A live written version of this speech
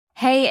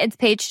Hey, it's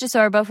Paige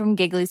DeSorbo from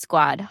Giggly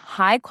Squad.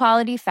 High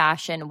quality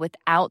fashion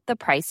without the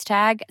price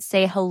tag.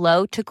 Say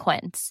hello to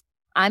Quince.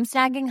 I'm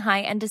snagging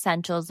high-end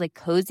essentials like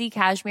cozy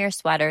cashmere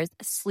sweaters,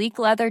 sleek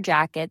leather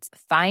jackets,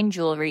 fine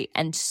jewelry,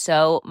 and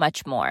so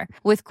much more.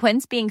 With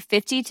Quince being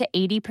 50 to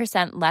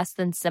 80% less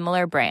than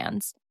similar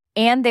brands.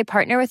 And they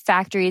partner with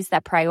factories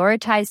that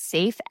prioritize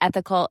safe,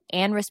 ethical,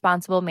 and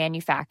responsible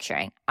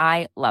manufacturing.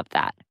 I love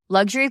that.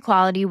 Luxury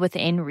quality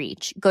within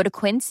reach. Go to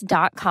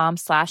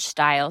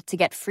quince.com/style to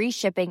get free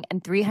shipping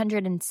and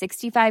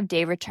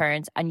 365-day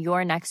returns on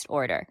your next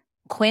order.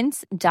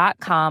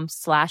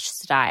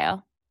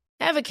 Quince.com/style.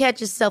 Ever catch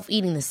yourself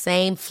eating the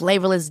same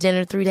flavorless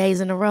dinner 3 days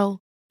in a row?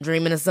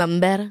 Dreaming of something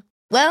better?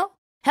 Well,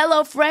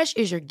 HelloFresh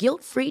is your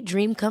guilt-free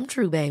dream come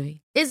true, baby.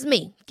 It's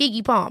me,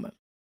 Keke Palmer.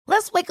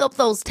 Let's wake up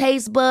those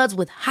taste buds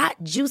with hot,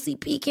 juicy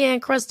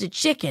pecan-crusted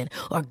chicken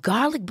or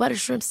garlic butter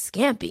shrimp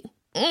scampi.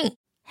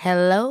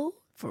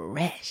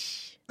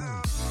 HelloFresh.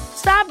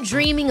 Stop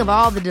dreaming of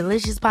all the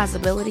delicious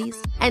possibilities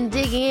and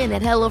dig in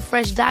at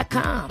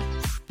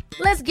HelloFresh.com.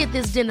 Let's get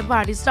this dinner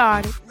party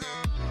started.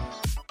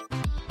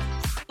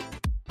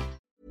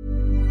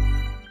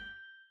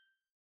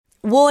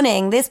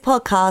 Warning, this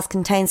podcast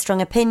contains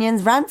strong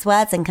opinions, rants,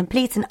 words, and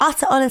complete and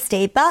utter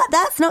honesty, but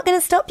that's not going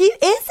to stop you,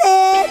 is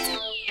it?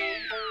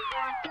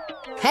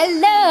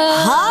 Hello!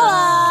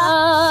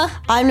 Holla!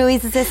 I'm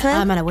Louisa Zissman.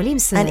 I'm Anna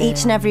Williamson. And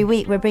each and every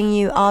week we're bringing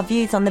you our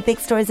views on the big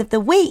stories of the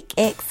week,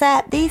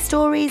 except these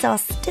stories are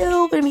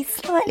still going to be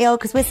slightly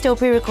old because we're still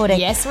pre-recording.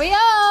 Yes, we are!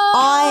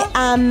 I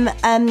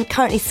am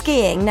currently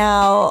skiing.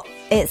 Now,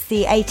 it's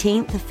the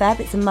 18th of Feb.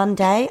 It's a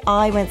Monday.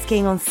 I went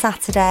skiing on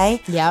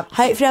Saturday. Yep.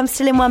 Hopefully I'm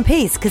still in one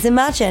piece, because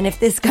imagine if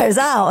this goes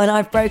out and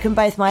I've broken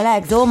both my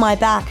legs or my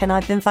back and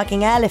I've been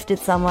fucking airlifted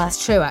somewhere.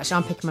 That's true, actually.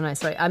 I'm picking my nose.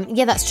 Sorry.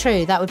 Yeah, that's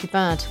true. That would be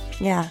bad.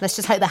 Yeah. Let's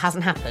just hope that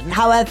hasn't happened.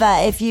 However,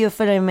 if you're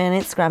following me on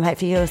Instagram,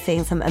 hopefully you're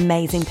seeing some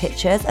amazing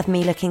pictures of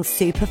me looking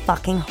super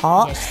fucking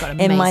hot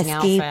in my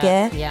ski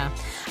gear. Yeah.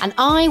 And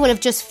I will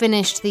have just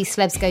finished the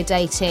Celebs Go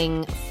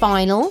Dating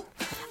final.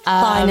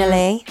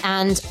 Finally.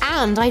 And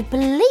I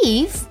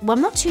believe, well,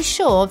 I'm not too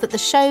sure, that the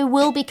show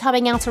will be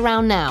coming out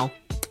around now.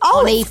 Oh,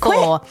 on it's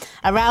E4. Quick.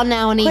 Around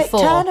now on Quick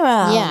E4.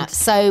 turnaround. Yeah,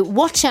 so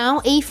watch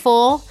out,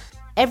 E4,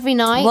 every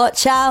night.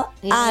 Watch out,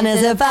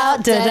 Anna's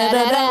about,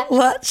 da-da-da-da.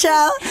 Watch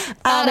out,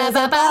 Anna's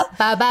about.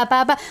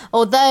 Ba-ba-ba-ba.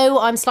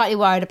 Although I'm slightly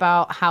worried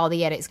about how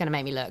the edit's going to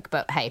make me look,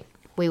 but hey,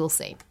 we will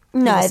see.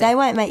 No, they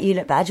won't make you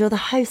look bad. You're the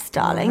host,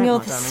 darling. You're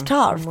the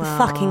star of the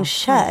fucking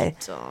show.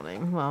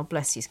 Darling. Well,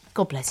 bless you.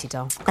 God bless you,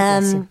 darling. God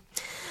bless you.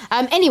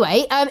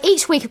 Anyway,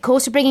 each week, of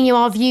course, we're bringing you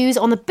our views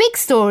on the big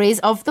stories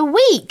of the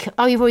week.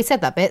 Oh, you've already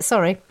said that bit.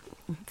 Sorry.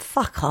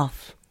 Fuck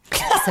off.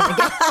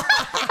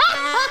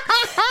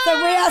 So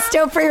we are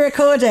still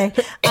pre-recording,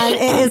 and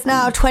it is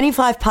now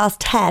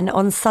 10:25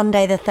 on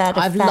Sunday the 3rd of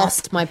I've Feb.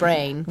 lost my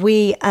brain.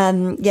 We we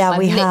have.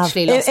 literally lost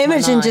my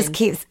Imogen mind. just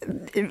keeps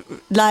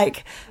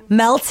like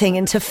melting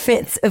into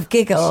fits of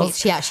giggles.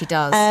 She actually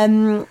does.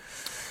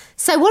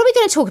 So what are we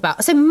going to talk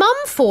about? So mum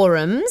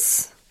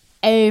forums,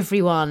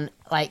 everyone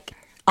has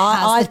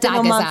I've the been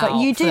on daggers mum out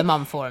you for do, the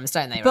mum forums,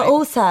 don't they? but right?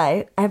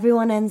 also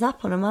everyone ends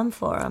up on a mum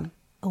forum.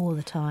 all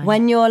the time.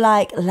 When you're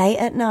like late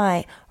at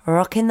night,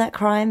 rocking that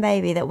crying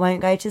baby that won't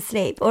go to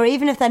sleep, or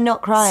even if they're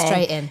not crying,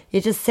 Straight in.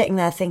 you're just sitting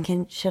there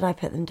thinking, should I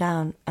put them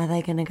down? Are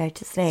they going to go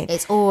to sleep?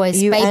 It's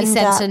always You baby end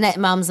centre, up- net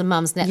mums and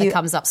mums net that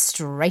comes up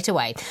straight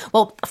away.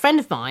 Well, a friend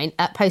of mine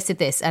posted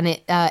this, and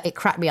it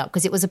cracked me up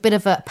because it was a bit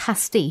of a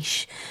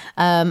pastiche,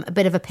 a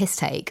bit of a piss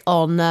take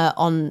on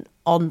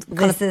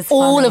kind of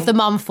all funny. of the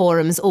mum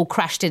forums all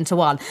crashed into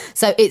one.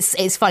 So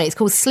it's funny. It's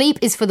called Sleep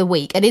is for the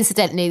Week. And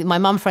incidentally, my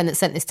mum friend that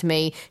sent this to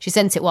me, she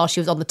sent it while she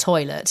was on the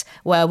toilet,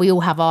 where we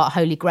all have our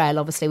holy grail,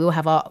 obviously. We all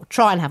have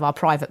try and have our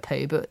private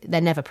poo, but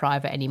they're never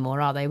private anymore,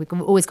 are they? We've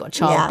always got a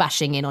child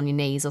bashing in on your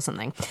knees or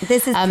something.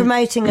 This is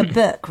promoting a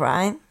book,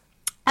 right?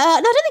 No,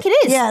 I don't think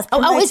it is. Yeah, it's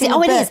is it? promoting a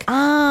Oh, it is. book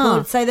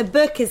Ah. so the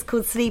book is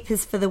called Sleep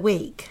is for the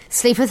Week.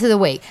 Sleeper through the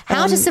week.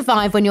 How to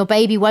survive when your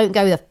baby won't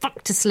go the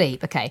fuck to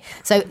sleep. Okay,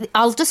 so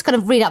I'll just kind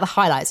of read out the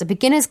highlights. A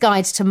beginner's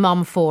guide to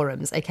mum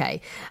forums.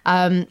 Okay.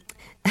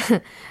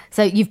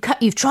 So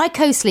you've tried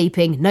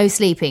co-sleeping, no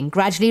sleeping,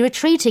 gradually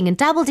retreating and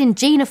dabbled in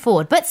Gina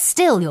Ford, but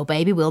still your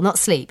baby will not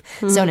sleep.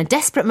 So in a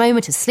desperate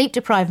moment of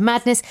sleep-deprived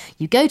madness,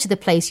 you go to the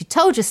place you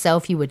told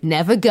yourself you would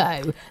never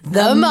go,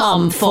 the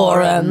mum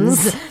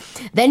forums.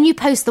 Then you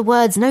post the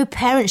words no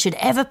parent should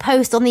ever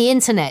post on the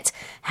internet.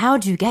 How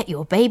do you get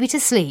your baby to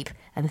sleep?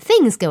 And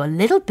things go a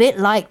little bit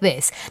like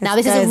this. Now,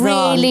 this is a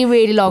really,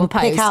 really long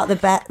post. Pick out the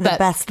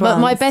best ones. But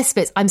my best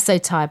bits, I'm so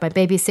tired. My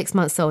baby is 6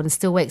 months old and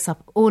still wakes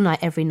up all night,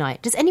 every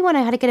night. Does anyone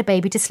know how to get a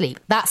baby to sleep?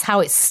 That's how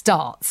it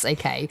starts,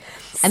 okay?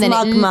 And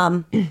Smug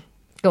mum.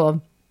 Go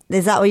on.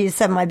 Is that what you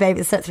said? My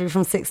baby slept through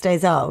from 6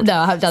 days old? No,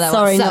 I haven't done that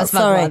Sorry, one. That not was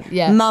Smug sorry. One,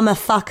 yeah. Mama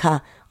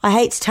fucker. I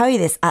hate to tell you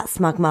this at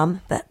Smug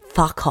Mum, but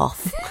fuck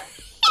off.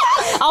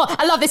 Oh,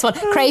 I love this one.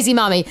 Crazy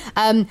mummy.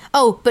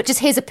 But just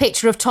here's a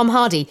picture of Tom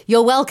Hardy.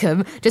 You're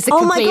welcome. Just a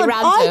complete God,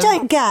 random. I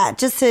don't get,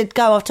 just to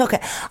go off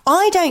topic,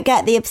 I don't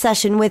get the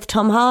obsession with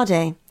Tom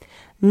Hardy.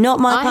 Not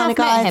my I kind have of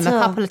guy met him at a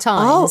all. couple of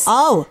times.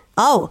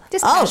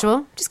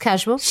 Just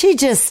casual. She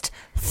just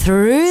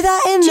threw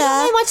that in Do you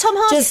there. know my Tom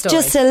Hardy story?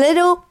 Just a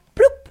little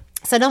bloop.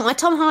 So not my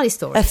Tom Hardy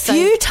story. A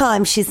few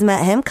times she's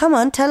met him. Come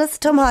on, tell us the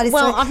Tom Hardy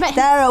story. Well, I've met him.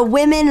 There are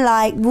women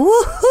like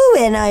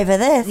woohooing over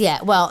this.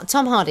 Yeah, well,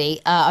 Tom Hardy,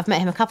 I've met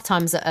him a couple of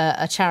times at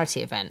a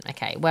charity event,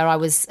 okay, where I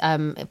was,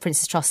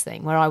 Princess Trust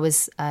thing, where I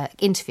was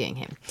interviewing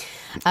him.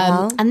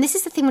 And this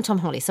is the thing with Tom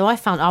Hardy. So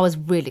I was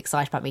really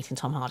excited about meeting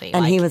Tom Hardy.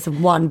 And he was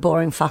one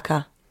boring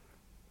fucker.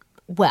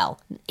 Well,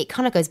 it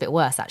kind of goes a bit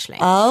worse, actually.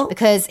 Oh?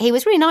 Because he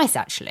was really nice,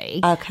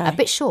 actually. Okay. A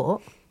bit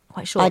short.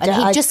 Quite short. And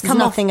he'd just come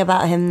there's off. nothing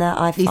about him that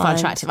I You find find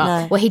attractive.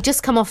 No. Well, he'd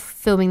just come off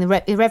filming The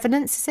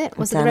Revenants, is it?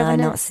 Was it The don't know, I've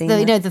Revenants? not seen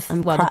You know, it.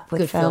 I'm crap the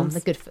with good film. films. The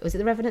good. Was it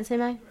The Revenants,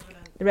 Imo?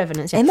 The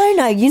Revenants, yeah. Imo,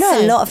 no, you know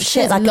So, a lot of she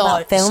shit knows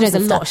about films. She knows a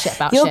and lot of stuff. shit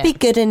about You'll shit. be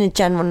good in a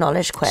general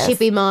knowledge quiz. She'd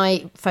be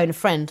my phone a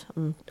friend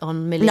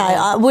on Million. No,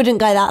 I wouldn't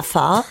go that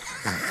far.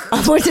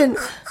 I wouldn't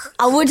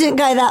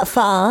go that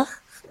far.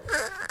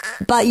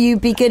 But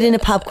you'd be good in a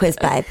pub quiz,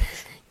 babe.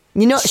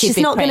 She's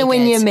not going to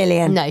win you $1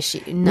 million.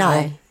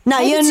 No. No,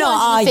 Maybe you're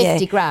not, are you?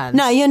 250 grand.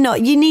 No, you're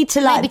not. You need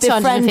to Maybe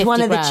befriend 250 one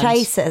of the grand.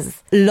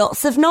 chasers.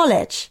 Lots of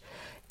knowledge.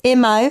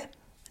 Imo,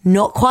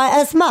 not quite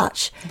as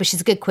much. But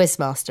she's a good quiz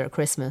master at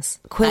Christmas.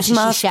 Quiz Actually,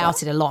 master. she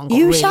shouted along. Got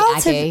You really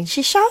shouted. aggy.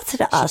 She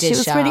shouted at us. She did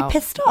was really shout.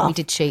 pissed off. We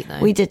did cheat, though.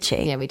 We did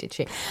cheat. Yeah, we did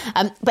cheat.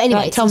 But anyway,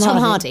 Right, Tom Tom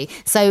Hardy.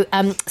 So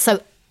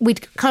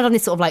we'd kind of done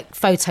this sort of like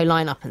photo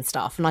lineup and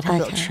stuff, and I'd have a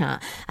little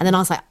chat, and then I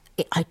was like,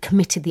 I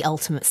committed the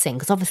ultimate sin,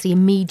 because obviously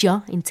in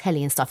media, in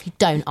telly and stuff, you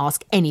don't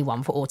ask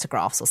anyone for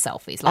autographs or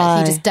selfies. Like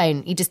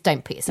you just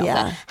don't put yourself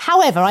there.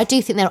 However, I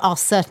do think there are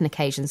certain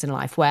occasions in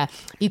life where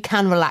you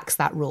can relax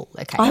that rule.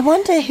 Okay, I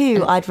wonder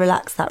who I'd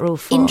relax that rule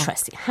for.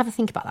 Interesting. Have a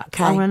think about that.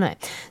 Okay. I want to know.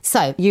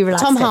 So You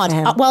relaxed Tom it for Hardy.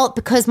 him. Well,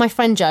 because my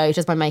friend Jo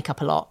does my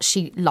makeup a lot.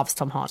 She loves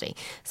Tom Hardy.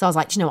 So I was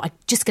like, do you know what? I'm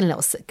just going to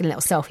get a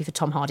little selfie for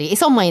Tom Hardy.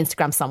 It's on my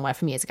Instagram somewhere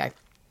from years ago.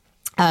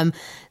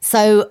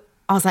 So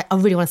I was like, I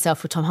really want to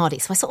selfie with Tom Hardy.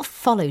 So I sort of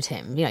followed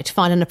him, to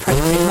find an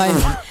appropriate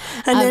moment.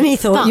 And then he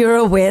thought, you're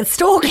a weird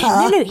stalker.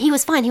 No, he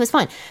was fine.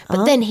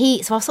 But then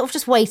so I was sort of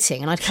just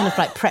waiting, and I'd kind of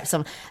like prepped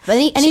some. But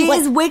then She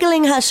is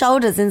wiggling her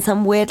shoulders in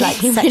some weird,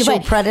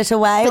 sexual predator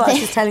way while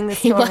she's telling the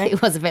story.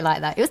 It was a bit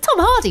like that. It was Tom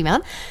Hardy,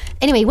 man.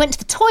 Anyway, he went to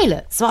the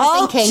toilet. So I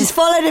was thinking, she's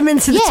followed him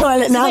into the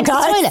toilet so now, went to the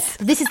guys. toilet.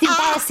 This is the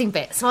embarrassing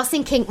bit. So I was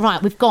thinking,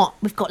 right, we've got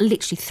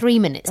literally 3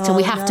 minutes till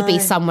we have to be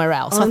somewhere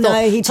else. So I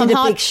thought, he Tom did a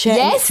Hardy, big shit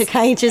yes, to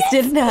cages,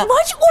 didn't he?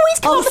 Why'd you always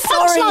come on the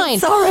punchline?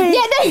 Sorry.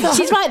 Yeah, no,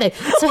 she's right though.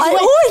 So I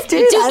always do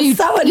that. It's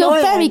so You're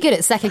annoying. very good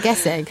at second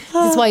guessing.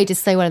 This is why you did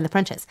so well in The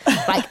Apprentice.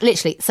 Like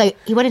literally. So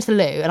he went into the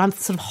loo, and I'm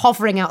sort of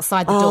hovering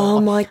outside the door.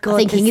 Oh my God,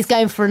 thinking he's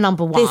going for a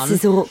number one. This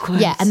is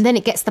awkward. Yeah, and then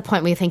it gets to the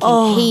point where you're thinking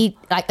he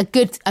like a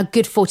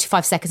good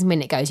 45 seconds a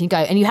minute goes, and you go,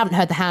 and you haven't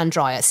heard the hand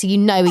dryer, so you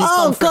know he's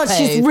gone for a God, poo.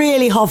 she's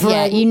really hovering.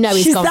 Yeah, you know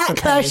he's she's gone that for a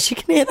poo. close. She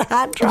can hear the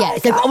hand dryer. Yeah,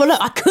 so, well,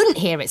 look, I couldn't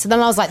hear it. So then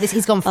I was like,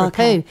 he's gone for a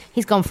poo.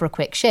 He's gone for a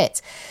quick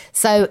shit.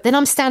 So then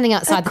I'm standing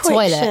outside the quick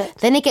toilet. shit.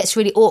 Then it gets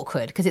really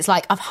awkward, because it's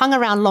like, I've hung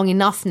around long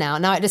enough now.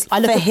 Now I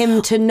look For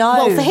him to know.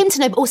 Well, for him to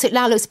know, but also it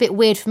now looks a bit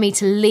weird for me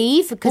to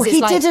leave, because it's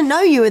he like, didn't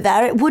know you were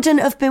there. It wouldn't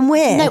have been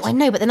weird. No, I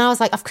know, but then I was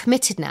like, I've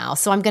committed now,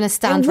 so I'm going to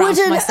stand It around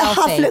for my wouldn't have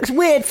selfie. looked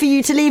weird for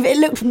you to leave. It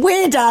looked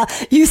weirder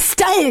you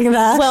staying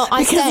there. Well,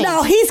 I because stayed.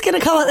 now he's going to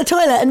come out the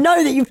toilet and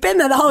know that you've been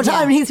there the whole time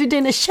Yeah. and he's been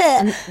doing a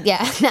shit.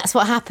 Yeah, that's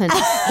what happened.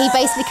 He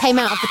basically came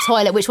out of the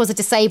toilet, which was a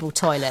disabled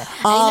toilet.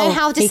 And you know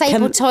how he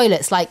disabled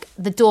toilets, like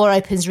the door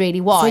opens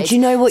really wide. So do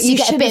you know what so you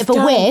get a should bit have of a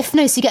done? whiff?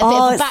 No, so you get a bit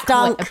of it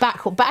stunk.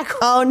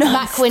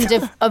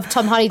 backwind of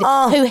Tom Hardy,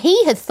 who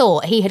he had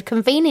thought he had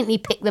conveniently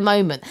picked the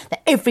moment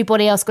that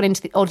everybody else got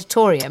into the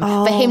auditorium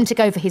for him to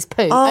go for his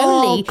poo,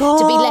 only to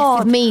be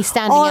left with me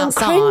standing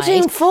outside. I'm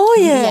cringing for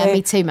you. Yeah,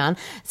 me too, man.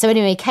 So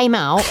anyway, he came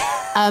out.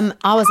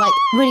 I was like,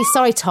 really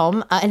sorry,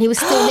 Tom. And he was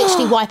still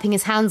literally wiping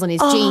his hands on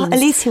his jeans. At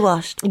least he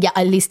washed. Yeah,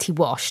 at least he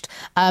washed.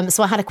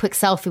 So I had a quick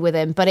selfie with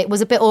him, but it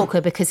was a bit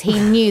awkward because he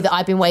knew that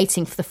I'd been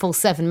waiting for the full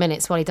 7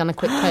 minutes while he'd done a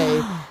quick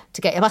poo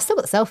to get him. I still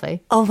got the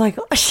selfie. Oh my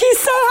God. She's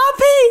so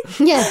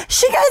happy. Yeah.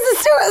 She goes and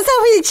still got the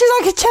selfie. She's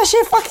like a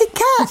Cheshire fucking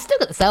cat. Still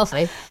got the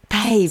selfie.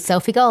 Babe.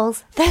 Selfie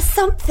goals. There's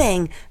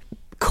something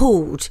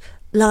called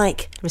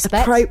like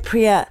Respect?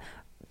 appropriate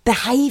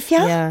behaviour.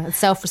 Yeah, and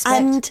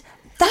self-respect. And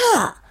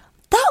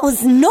that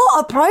was not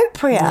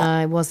appropriate.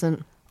 No, it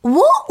wasn't.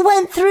 What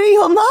went through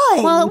your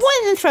mind? Well, it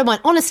wasn't through mine,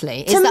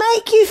 honestly. to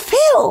make you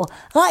feel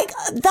like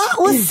that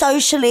was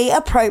socially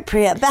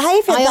appropriate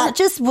behaviour. I- That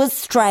just was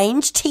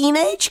strange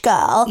teenage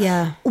girl,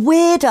 Yeah.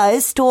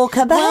 weirdo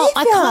stalker behaviour.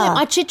 Well,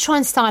 I did try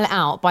and style it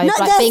out by No,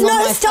 like there's being on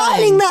no my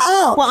styling phone.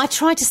 that out. Well, I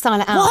tried to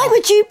style it out. Why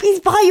would you be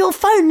by your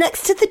phone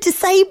next to the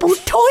disabled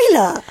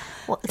toilet?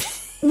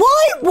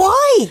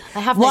 Why? I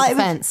have no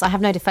defence. I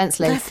have no defence,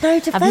 Lou. There's no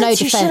defence. I have no You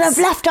defence. should have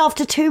left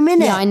after 2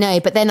 minutes. Yeah, I know.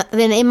 But then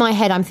in my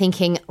head, I'm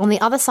thinking, on the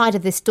other side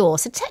of this door,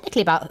 so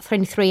technically about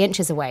 23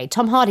 inches away,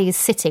 Tom Hardy is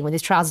sitting with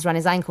his trousers around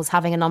his ankles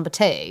having a number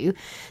 2.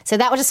 So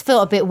that would just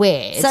feel a bit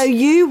weird. So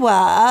you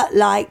were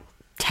like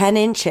 10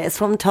 inches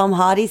from Tom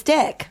Hardy's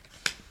dick.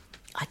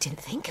 I didn't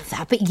think of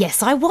that, but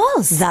yes, I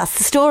was. That's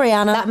the story,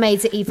 Anna. That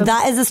made it even...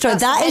 That is the story.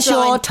 That is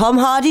headline. your Tom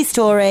Hardy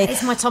story.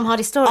 It's my Tom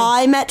Hardy story.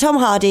 I met Tom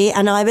Hardy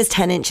and I was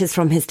 10 inches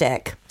from his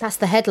dick. That's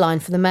the headline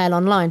for the Mail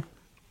Online.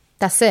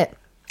 That's it.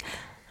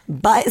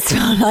 But it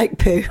smelled like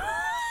poo.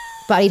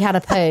 But he'd had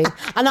a poo.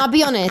 And I'll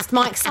be honest,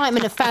 my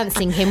excitement of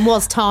fancying him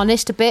was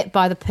tarnished a bit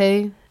by the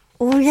poo.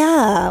 Oh,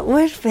 yeah,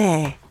 would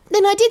be.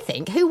 Then I did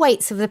think, who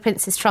waits for the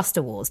Prince's Trust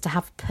Awards to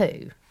have a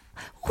poo?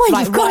 Well,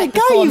 Like, you've got right to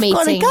go. before You've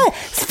got to meeting. go.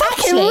 It's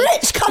fucking Actually-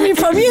 rich coming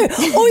from you.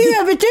 All you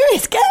ever do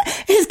is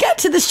get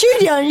to the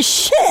studio and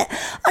shit.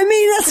 I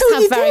mean, that's all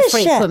Have you do very is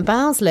frequent shit.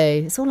 bowels, Lou.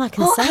 It's all I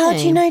can say. How do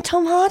you know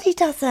Tom Hardy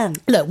doesn't?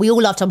 Look, we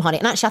all love Tom Hardy.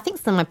 And actually, I think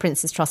some of my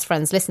Prince's Trust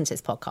friends listen to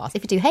this podcast.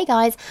 If you do, hey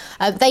guys,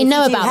 they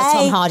know you do, about the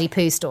hey. Tom Hardy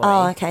poo story.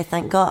 Oh, okay,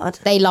 thank God.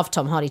 They love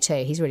Tom Hardy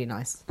too. He's really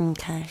nice.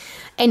 Okay.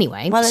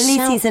 Anyway. Well, at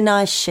least he's a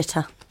nice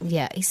shitter.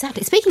 Yeah,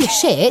 exactly. Speaking of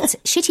shit,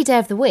 shitty day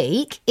of the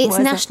week, it's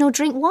What is it? National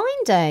Drink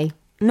Wine Day.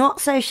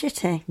 Not so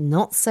shitty.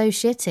 Not so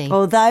shitty.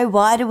 Although,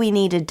 why do we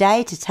need a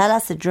day to tell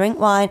us to drink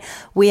wine?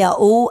 We are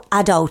all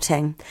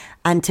adulting.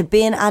 And to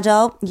be an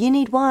adult, you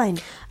need wine.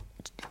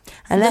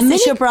 Unless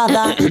it's your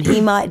brother,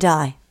 he might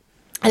die.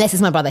 Unless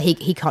it's my brother,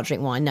 he can't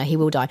drink wine. No, he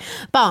will die.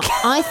 But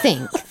I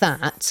think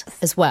that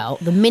as well,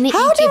 the minute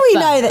How you do give we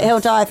birth, know that he'll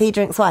die if he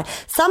drinks wine?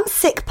 Some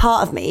sick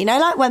part of me, you know,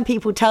 like when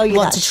people tell you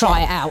Want that to try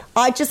shit, it out.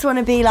 I just want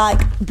to be like,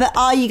 but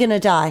are you going to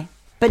die?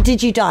 But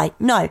did you die?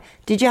 No.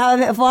 Did you have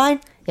a bit of wine?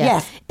 Yeah.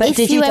 Yes. But if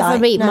did you you ever die?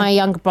 meet No. my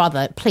younger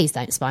brother, please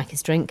don't spike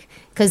his drink,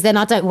 because then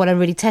I don't want to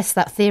really test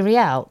that theory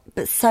out.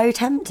 But so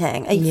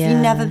tempting. Have Yeah. you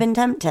never been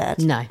tempted?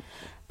 No.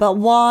 But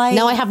why?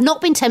 No, I have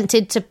not been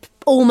tempted to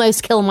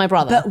almost kill my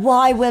brother. But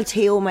why will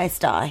he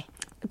almost die?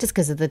 Just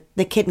because of the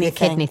kidney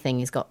thing. kidney thing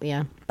he's got,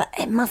 yeah. But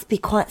it must be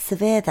quite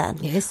severe then.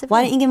 It is severe.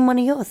 Why don't you give him one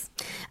of yours?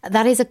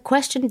 That is a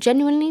question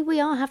genuinely we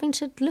are having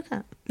to look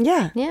at.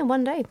 Yeah. Yeah,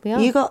 one day we are.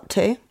 You got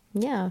two.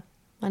 Yeah,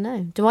 I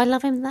know. Do I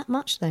love him that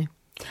much, though?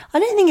 I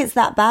don't think it's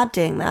that bad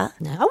doing that.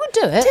 No, I would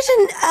do it.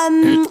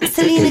 Didn't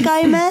Selena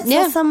Gomez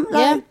Yeah, or some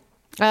like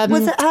yeah.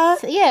 was it her?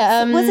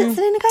 Yeah. Was it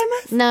Selena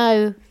Gomez?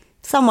 No.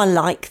 Someone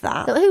like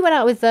that. Who went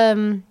out with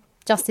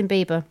Justin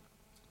Bieber?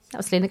 That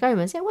was Selena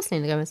Gomez. Yeah, it was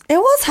Selena Gomez. It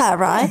was her,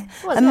 right? Yeah,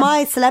 it was, and yeah.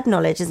 my celeb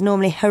knowledge is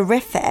normally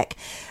horrific.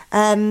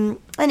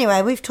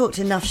 Anyway, we've talked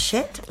enough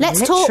shit. Let's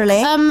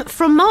literally. talk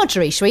from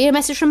Marjorie. Shall we? A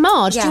message from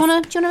Marge. Yes. Do you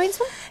want to read this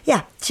one?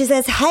 Yeah, she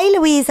says, "Hey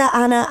Louisa,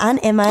 Anna and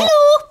Emma.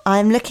 Hello.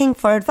 I'm looking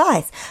for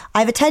advice. I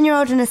have a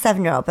 10-year-old and a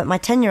 7-year-old, but my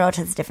 10-year-old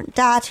has a different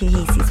dad who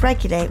he sees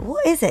regularly.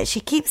 What is it? She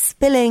keeps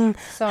spilling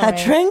her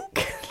Sorry.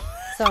 drink."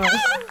 Sorry.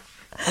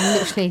 I'm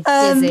literally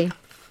dizzy.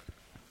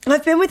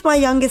 I've been with my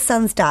youngest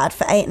son's dad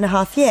for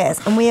 8.5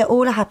 years and we are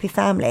all a happy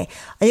family.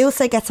 I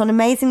also get on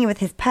amazingly with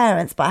his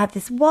parents, but I have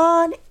this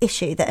one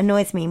issue that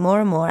annoys me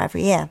more and more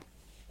every year.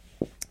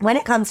 When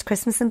it comes to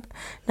Christmas and...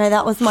 No,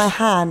 that was my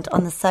hand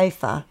on the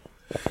sofa.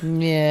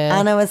 Yeah.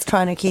 Anna was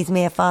trying to accuse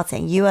me of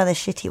farting. You are the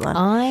shitty one.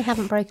 I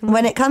haven't broken.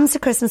 When it comes to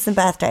Christmas and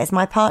birthdays,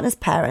 my partner's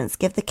parents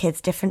give the kids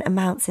different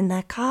amounts in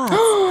their cards.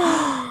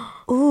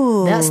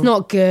 Ooh. That's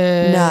not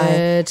good.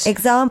 No.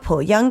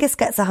 Example, youngest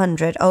gets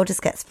 100,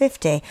 oldest gets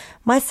 50.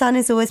 My son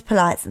is always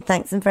polite and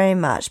thanks them very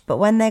much, but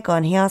when they're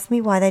gone, he asks me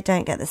why they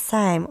don't get the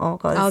same. Oh,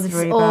 God, Oh, this this is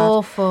really is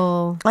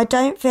awful. bad. I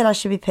don't feel I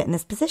should be put in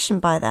this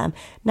position by them.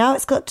 Now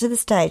it's got to the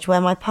stage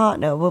where my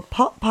partner will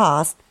pop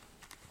past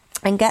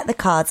and get the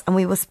cards, and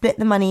we will split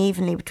the money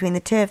evenly between the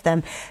two of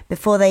them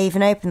before they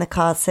even open the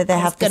cards, so they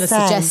have the gonna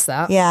same. suggest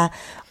that. Yeah.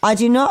 I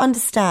do not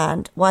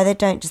understand why they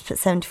don't just put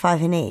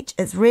 75 in each.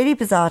 It's really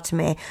bizarre to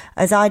me,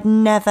 as I'd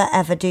never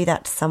ever do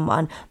that to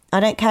someone. I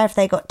don't care if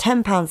they got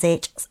 £10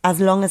 each, as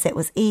long as it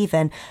was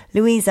even.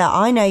 Louisa,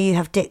 I know you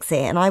have Dixie,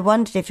 and I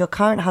wondered if your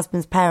current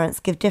husband's parents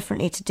give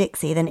differently to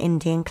Dixie than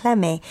Indy and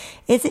Clemmy.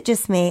 Is it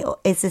just me, or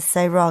is this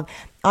so wrong?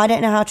 I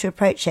don't know how to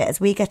approach it, as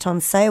we get on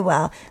so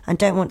well and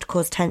don't want to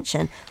cause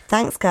tension.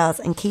 Thanks, girls,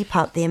 and keep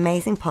up the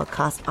amazing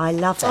podcast. I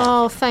love it.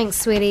 Oh, thanks,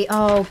 sweetie.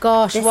 Oh,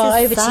 gosh. This Well,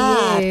 is over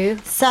sad. to you.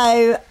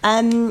 So,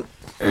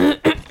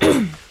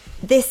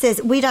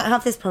 we don't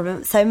have this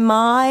problem. So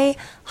my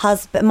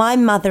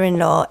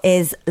mother-in-law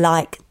is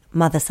like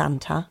Mother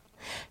Santa.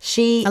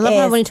 I love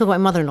how when you talk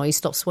about mother-in-law, you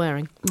stop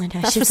swearing. I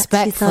know, That's she's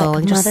respectful. like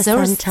You're just so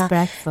Mother Santa.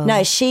 respectful.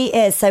 No, she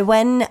is. So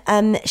when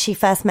she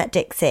first met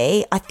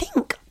Dixie, I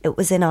think it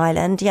was in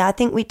Ireland. Yeah, I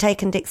think we'd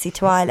taken Dixie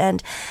to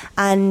Ireland,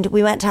 and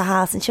we went to her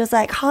house, and she was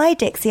like, "Hi,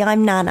 Dixie,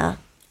 I'm Nana."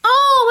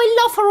 Oh,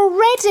 I love her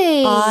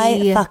already.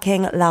 I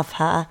fucking love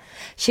her.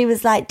 She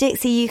was like,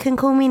 "Dixie, you can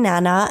call me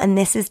Nana, and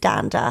this is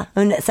Danda."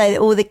 And so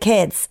all the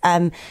kids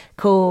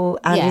call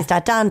Andrew's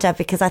dad Danda,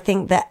 because I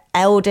think the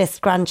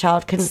eldest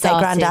grandchild couldn't say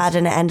granddad,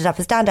 and it ended up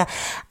as Danda.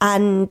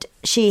 And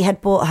she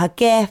had bought her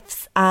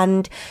gifts,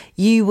 and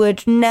you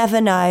would never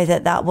know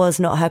that was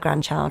not her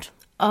grandchild.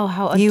 Oh,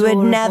 how adorable. You would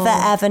never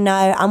ever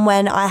know. And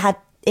when I had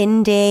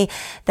Indy,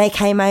 they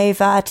came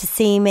over to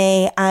see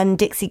me, and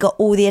Dixie got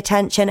all the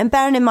attention. And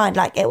bearing in mind,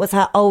 like, it was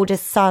her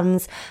oldest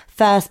son's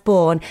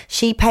firstborn.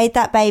 She paid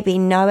that baby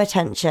no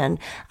attention,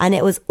 and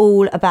it was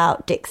all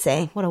about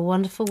Dixie. What a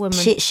wonderful woman.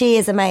 She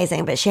is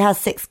amazing, but she has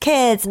 6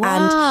 kids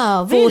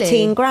Wow, and 14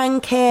 really?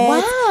 grandkids.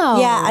 Wow.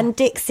 Yeah, and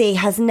Dixie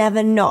has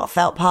never not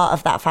felt part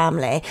of that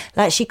family.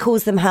 Like, she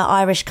calls them her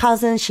Irish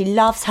cousins. She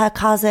loves her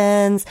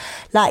cousins.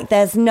 Like,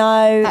 there's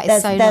That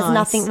is so nice.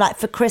 nothing, like,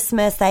 for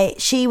Christmas,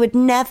 she would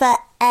never,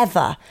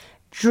 ever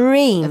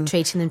dream Of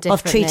treating them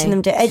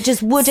differently. It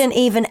just wouldn't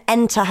even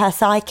enter her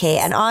psyche.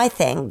 And I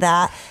think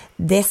that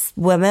this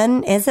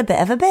woman is a bit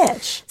of a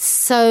bitch.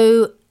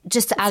 So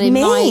just to add in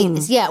mean. my...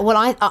 Yeah, well,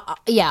 and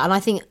I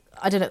think...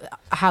 I don't know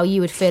how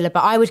you would feel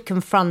about... I would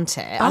confront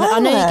it. I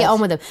know you get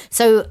on with them.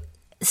 So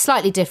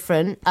slightly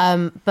different,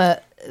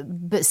 but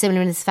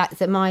similar in the fact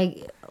that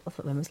I thought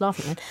everyone was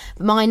laughing then.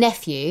 My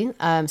nephew,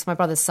 so my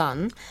brother's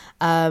son,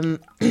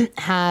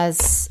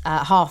 has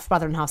half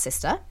brother and half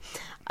sister.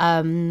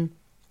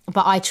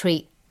 But I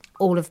treat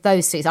all of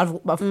those two.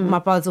 My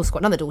brother's also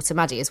got another daughter,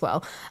 Maddie, as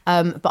well.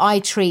 But I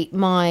treat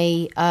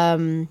my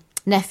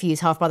nephew's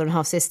half brother and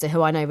half sister,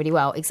 who I know really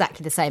well,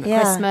 exactly the same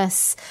at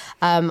Christmas.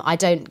 I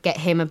don't get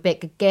him a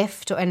big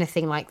gift or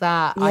anything like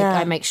that.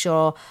 I make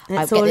sure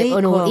I get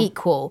it all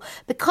equal.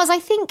 Because I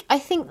think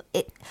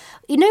it,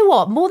 you know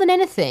what, more than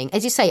anything,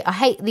 as you say, I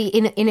hate the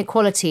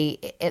inequality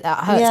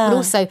that hurts, but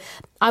also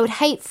I would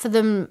hate for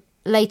them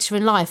later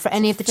in life for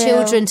any of the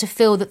children to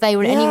feel that they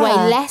were in any way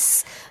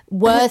less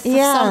worth of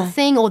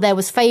something, or there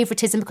was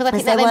favouritism, because I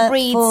think that then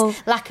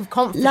breeds lack of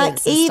confidence. Like,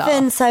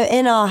 even so,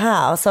 in our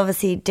house,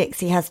 obviously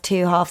Dixie has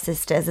 2 half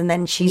sisters, and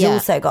then she's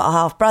also got a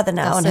half brother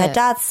now on her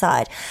dad's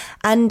side,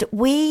 and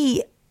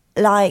we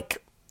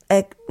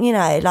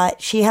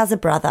she has a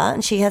brother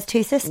and she has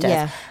 2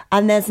 sisters,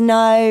 and there's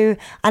no,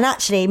 and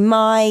actually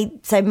my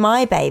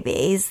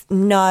babies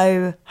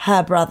know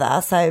her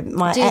brother, so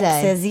my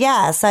exes,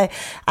 so,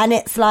 and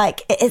it's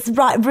like, it's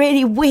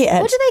really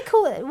weird. What do they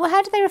call it? Well,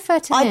 how do they refer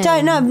to him? I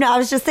don't know. No, I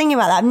was just thinking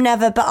about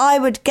that. But I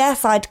would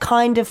guess I'd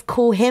kind of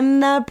call him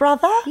their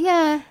brother.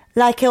 Yeah.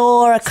 Like,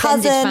 or a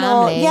Extended cousin,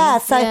 family.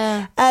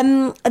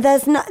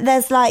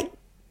 There's like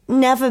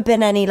never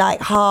been any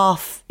like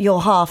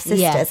your half sisters.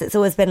 Yeah. It's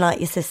always been like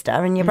your sister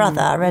and your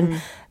brother,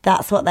 and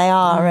that's what they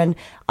are. And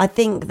I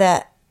think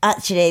that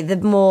actually the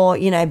more,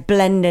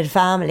 blended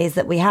families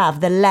that we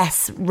have, the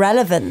less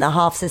relevant the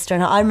half sister.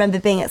 And I remember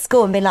being at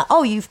school and being like,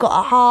 oh, you've got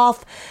a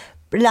half,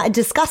 like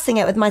discussing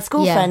it with my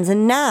school friends,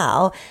 and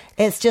now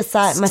it's just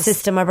like my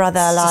sister, my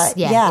brother,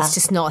 it's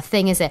just not a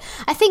thing, is it?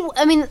 I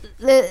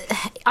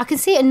can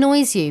see it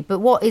annoys you, but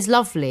what is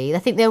lovely, I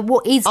think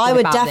what is good I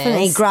would about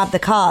definitely this, grab the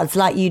cards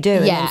like you do,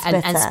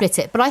 and split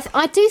it. But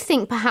I do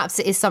think perhaps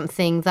it is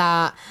something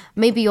that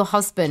maybe your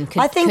husband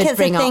could. I think it's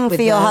bring a thing up with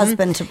for your them.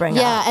 husband to bring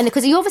up. Yeah, and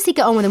because you obviously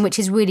get on with them, which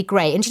is really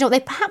great. And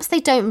perhaps they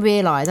don't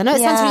realise. I know it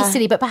sounds really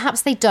silly, but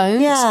perhaps they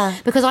don't. Yeah.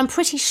 Because I'm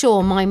pretty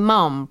sure my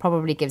mum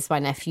probably gives my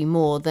nephew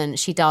more than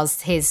she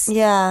does his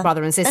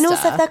brother and sister. And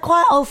also, if they're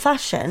quite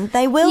old-fashioned,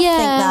 they will think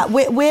that.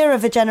 We're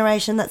of a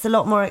generation that's a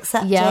lot more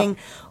accepting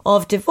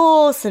of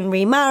divorce and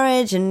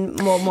remarriage and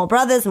more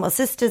brothers, more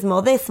sisters,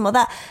 more this, more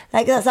that.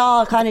 Like, that's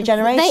our kind of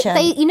generation.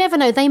 You never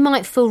know. They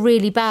might feel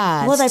really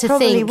bad. Well, they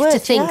probably would. To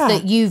think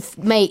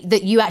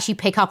that you actually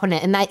pick up on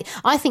it, and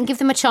I think give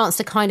them a chance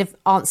to kind of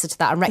answer to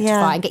that and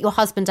rectify, and get your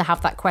husband to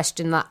have that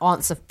question, that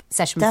answer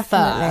session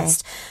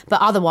first.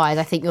 But otherwise,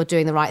 I think you're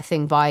doing the right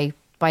thing by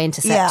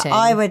intercepting. Yeah,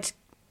 I would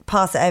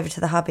pass it over to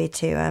the hubby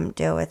to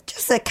deal with.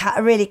 Just a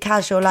really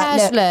casual,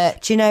 look,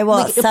 do you know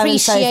what?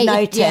 So-and-so's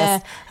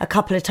noticed a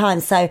couple of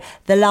times. So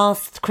the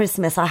last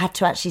Christmas, I had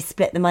to actually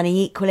split the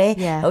money equally.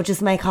 Yeah. It'll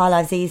just make our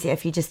lives easier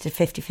if you just did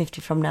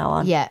 50-50 from now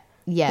on. Yeah.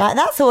 Yeah, like,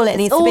 that's all it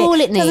needs to be.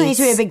 It doesn't need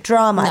to be a big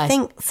drama. No. I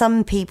think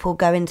some people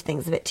go into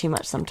things a bit too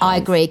much sometimes. I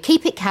agree.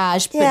 Keep it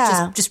cash,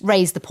 but just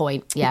raise the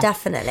point. Yeah,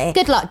 definitely.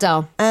 Good luck,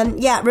 doll.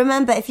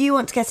 Remember, if you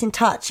want to get in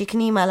touch, you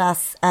can email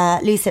us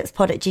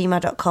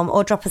loosehipspod@gmail.com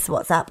or drop us a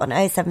WhatsApp on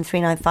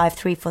 07395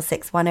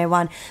 346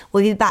 101.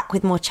 We'll be back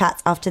with more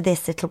chats after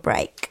this little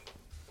break.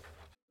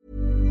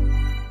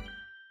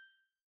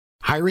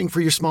 Hiring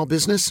for your small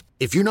business?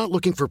 If you're not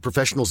looking for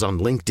professionals on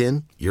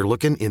LinkedIn, you're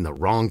looking in the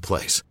wrong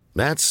place.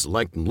 That's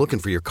like looking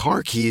for your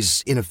car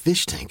keys in a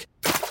fish tank.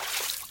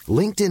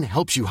 LinkedIn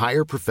helps you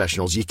hire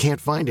professionals you can't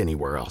find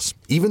anywhere else,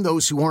 even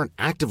those who aren't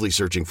actively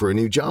searching for a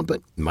new job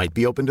but might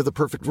be open to the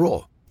perfect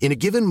role. In a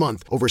given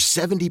month, over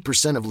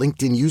 70% of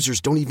LinkedIn users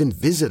don't even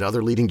visit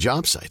other leading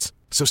job sites.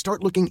 So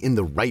start looking in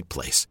the right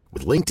place.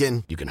 With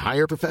LinkedIn, you can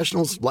hire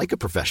professionals like a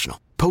professional.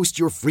 Post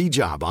your free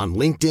job on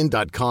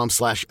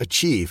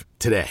linkedin.com/achieve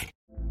today.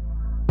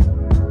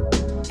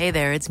 Hey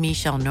there, it's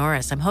Michelle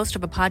Norris. I'm host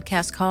of a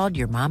podcast called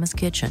Your Mama's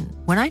Kitchen.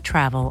 When I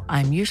travel,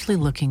 I'm usually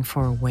looking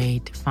for a way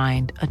to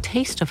find a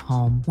taste of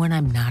home when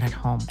I'm not at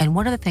home. And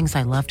one of the things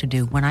I love to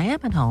do when I am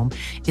at home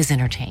is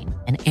entertain.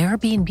 And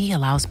Airbnb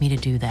allows me to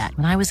do that.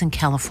 When I was in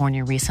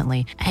California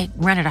recently, I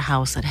rented a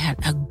house that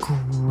had a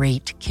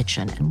great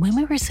kitchen. And when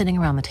we were sitting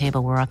around the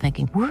table, we're all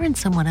thinking, we're in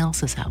someone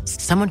else's house.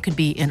 Someone could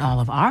be in all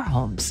of our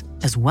homes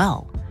as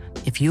well.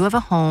 If you have a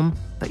home,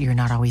 but you're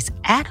not always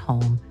at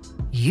home,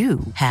 you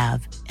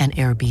have an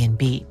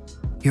Airbnb.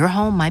 your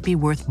home might be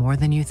worth more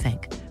than you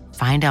think.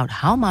 Find out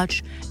how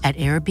much at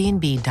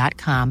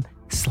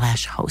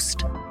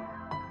airbnb.com/host.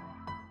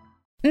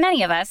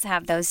 Many of us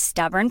have those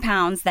stubborn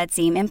pounds that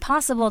seem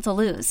impossible to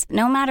lose,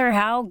 no matter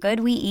how good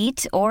we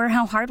eat or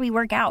how hard we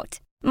work out.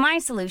 My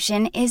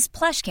solution is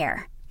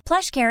PlushCare.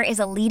 PlushCare is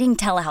a leading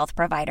telehealth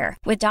provider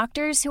with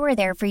doctors who are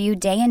there for you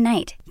day and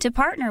night to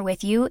partner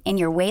with you in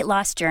your weight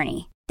loss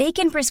journey. They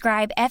can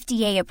prescribe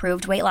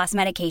FDA-approved weight loss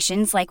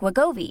medications like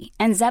Wegovy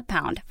and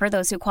Zepbound for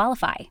those who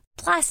qualify.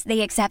 Plus,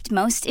 they accept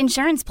most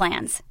insurance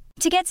plans.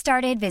 To get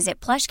started, visit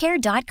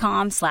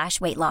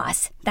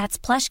plushcare.com/weightloss. That's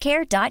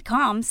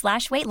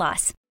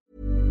plushcare.com/weightloss.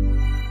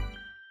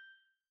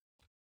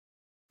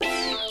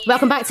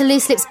 Welcome back to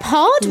Loose Lips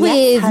Pod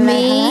with hello,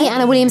 me, hello.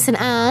 Anna Williamson,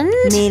 and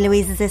Me,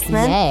 Louisa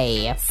Zisman.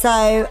 Yay.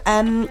 So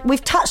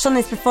we've touched on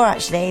this before,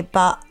 actually,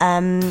 but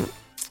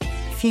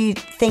few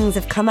things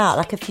have come out,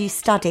 like a few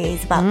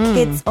studies about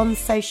kids on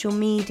social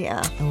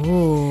media.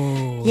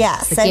 Ooh. Yeah,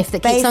 It's the gift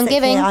that keeps on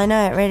basically, giving. I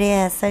know, it really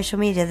is. Social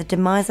media, the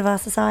demise of our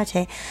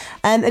society.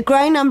 A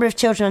growing number of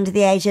children under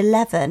the age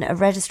 11 are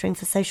registering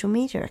for social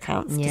media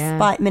accounts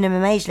despite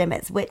minimum age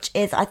limits, which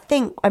is, I'm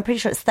pretty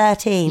sure it's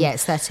 13. Yeah,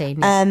 it's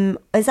 13.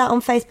 Is that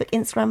on Facebook,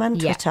 Instagram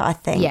and Twitter, I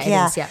think? Yeah,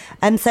 it is, yeah.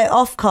 So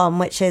Ofcom,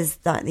 which is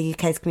like the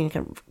UK's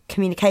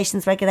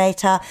communications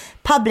regulator,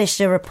 published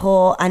a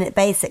report, and it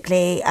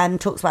basically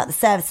talks about the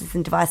services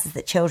and devices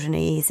that children are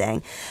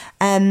using.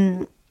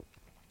 And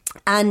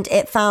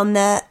it found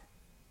that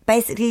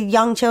basically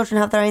young children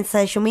have their own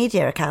social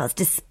media accounts,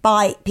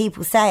 despite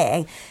people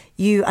saying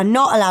you are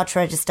not allowed to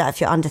register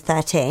if you're under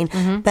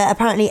 13. But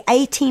apparently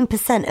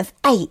 18% of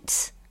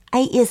 8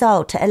 years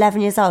old to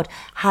 11 years old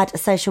had a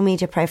social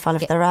media profile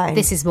of their own.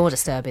 This is more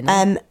disturbing.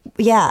 Though.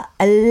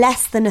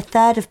 Less than a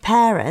third of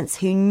parents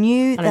who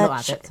knew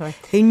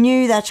who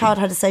knew their child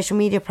had a social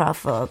media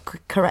profile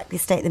could correctly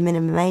state the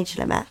minimum age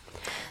limit.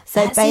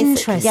 So That's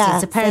interesting.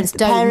 So parents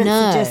don't know.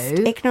 are just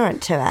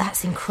ignorant to it.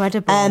 That's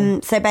incredible.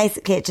 So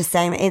basically, it's just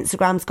saying that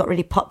Instagram's got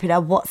really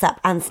popular, WhatsApp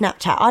and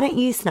Snapchat. I don't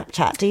use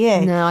Snapchat. Do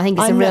you? No, I think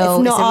it's a real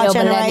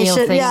millennial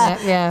thing.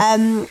 Yeah.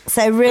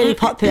 So really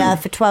popular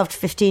for 12 to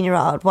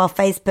 15-year-old, while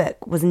Facebook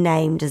was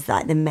named as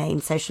like the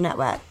main social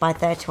network by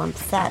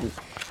 31%.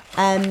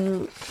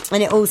 And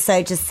it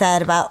also just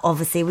said about,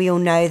 obviously we all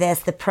know this,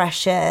 the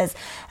pressures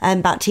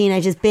about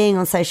teenagers being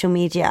on social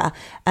media,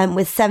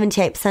 with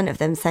 78% of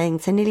them saying,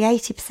 so nearly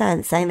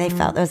 80% saying they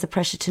felt there was a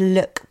pressure to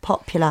look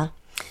popular.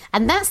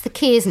 And that's the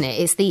key, isn't it?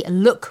 It's the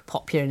look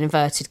popular in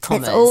inverted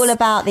commas. It's all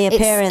about the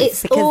appearance.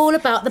 It's all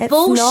about the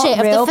bullshit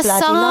of the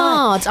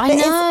facade. I know.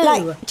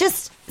 It's like,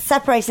 just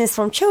separating this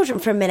from children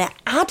for a minute,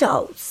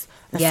 adults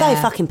are so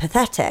fucking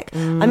pathetic.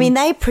 I mean,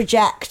 they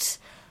project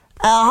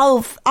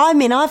I've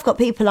got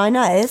people I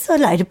know, it's a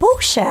load of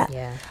bullshit.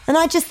 Yeah. And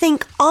I just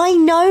think, I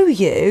know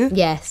you.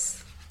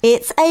 Yes.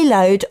 It's a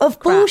load of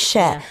bullshit.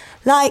 Yeah.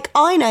 Like,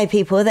 I know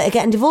people that are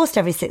getting divorced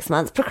every 6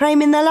 months,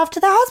 proclaiming their love to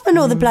their husband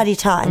all the bloody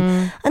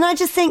time. And I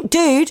just think,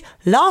 dude,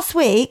 last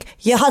week,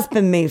 your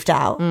husband moved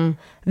out.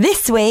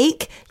 This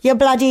week, you're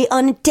bloody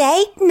on a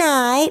date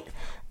night.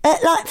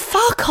 Like,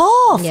 fuck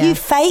off, you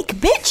fake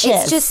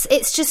bitches.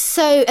 It's just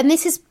so, and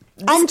this is...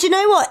 And do you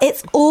know what?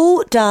 It's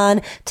all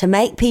done to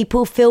make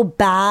people feel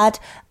bad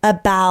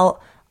about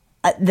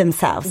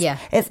themselves. Yeah.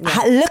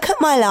 Look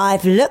at my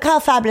life. Look how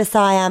fabulous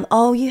I am.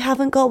 Oh, you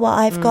haven't got what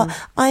I've got.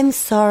 I'm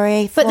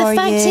sorry for you. But the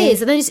fact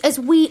is, and as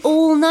we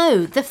all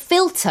know, the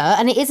filter,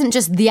 and it isn't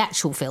just the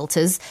actual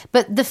filters,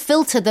 but the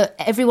filter that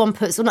everyone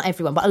puts, well, not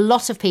everyone, but a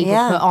lot of people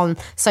put on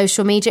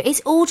social media,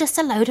 is all just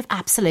a load of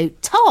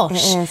absolute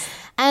tosh. It is.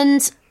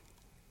 And...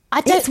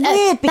 It's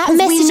weird because that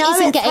message we know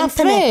isn't it's getting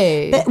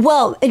happening. through. But,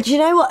 well, do you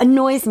know what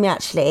annoys me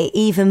actually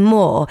even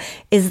more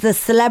is the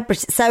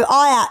celebrity. So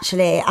I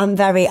actually am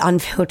very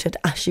unfiltered,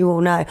 as you all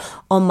know,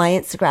 on my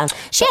Instagram.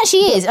 She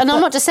actually is, and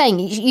I'm not just saying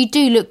you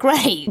do look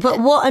great. But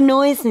what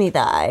annoys me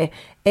though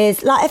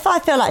is, like, if I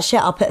feel like shit,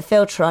 I'll put a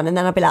filter on, and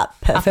then I'll be like,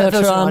 put a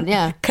filter on,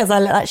 because I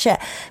look like shit.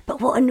 But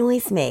what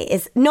annoys me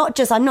is I'm not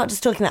just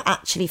talking about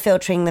actually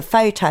filtering the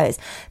photos,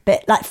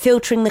 but like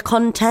filtering the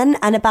content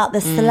and about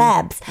the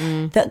celebs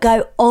that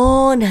go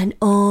on and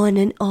on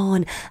and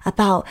on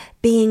about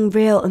being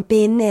real and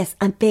being this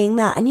and being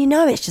that, and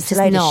it's just a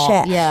load of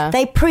shit. Yeah.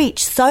 They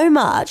preach so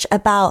much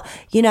about,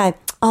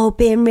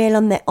 being real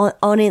on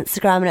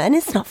Instagram, and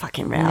it's not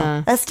fucking real.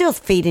 No. They're still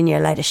feeding you a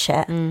load of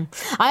shit.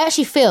 I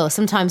actually feel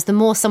sometimes the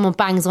more someone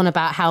bangs on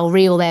about how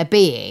real they're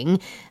being,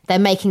 they're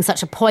making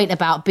such a point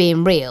about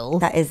being real.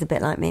 That is a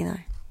bit like me, though.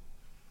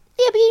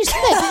 Yeah, but you just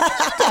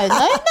don't, though.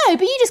 No,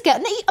 but you just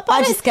get...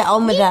 I just get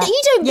on with it.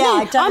 You don't... Yeah,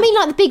 I don't. I mean,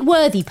 like the big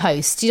worthy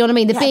posts. Do you know what I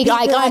mean? The big,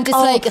 like, I'm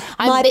just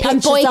I'm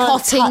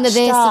boycotting the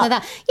this and the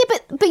that. Yeah,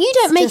 but you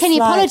don't make any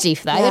apology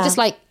for that. Yeah. You're just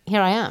like,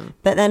 here I am.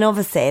 But then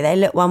obviously they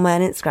look one way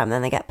on Instagram,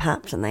 then they get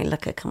papped and they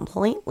look a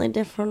completely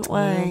different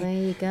way. There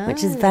you go.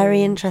 Which is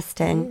very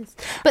interesting.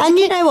 But and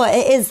you know what?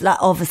 It is like,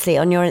 obviously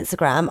on your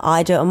Instagram,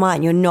 I do it on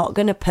mine. You're not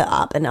going to put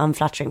up an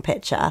unflattering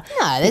picture.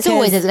 No, there's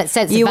always a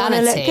sense of you vanity. You want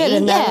to look good,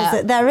 and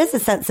yeah. there is a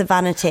sense of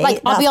vanity.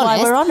 Like, I'll That's be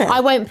honest, why we're on it. I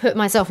won't put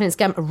myself on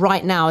Instagram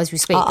right now as we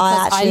speak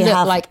because I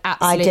look like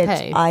absolute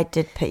poo. I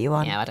did put you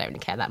on. Yeah, I don't really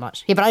care that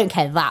much. Yeah, but I don't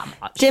care that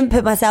much. Didn't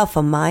put myself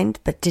on mine,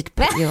 but did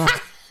put you on.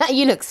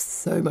 You look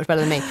so much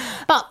better than me.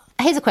 But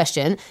here's a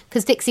question,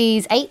 because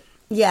Dixie's 8.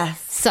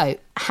 Yes. So,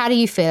 how do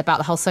you feel about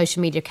the whole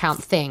social media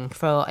account thing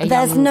for a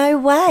There's young... no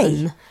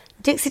way.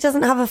 Dixie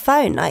doesn't have a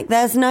phone. Like,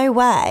 there's no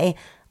way,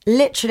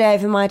 literally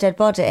over my dead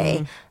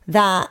body,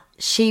 that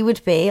she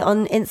would be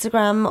on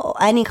Instagram or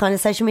any kind of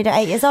social media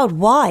at 8 years old.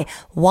 Why?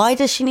 Why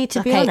does she need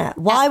to be on it?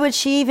 Why would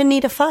she even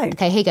need a phone?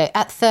 Okay, here you go.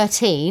 At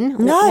 13,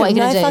 No, what are you going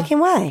to no do? fucking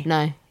way.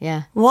 No,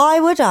 yeah. Why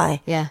would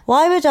I? Yeah.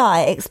 Why would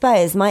I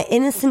expose my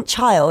innocent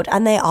child,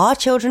 and they are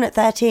children at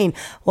 13,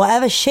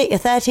 whatever shit your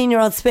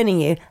 13-year-old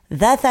spinning you,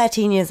 they're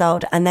 13 years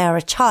old and they're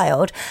a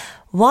child.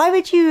 Why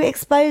would you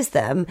expose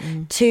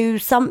them to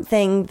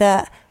something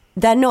that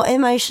they're not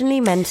emotionally,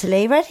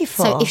 mentally ready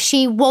for? So if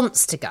she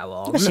wants to go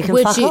on, Well, she can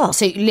would fuck you? off.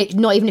 So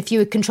not even if you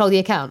would control the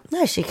account.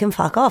 No, she can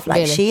fuck off.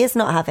 Like, Really? she is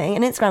not having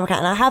an Instagram account.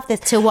 And I have this.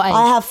 Till what age?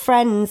 I have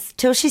friends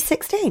till she's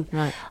 16.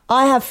 Right.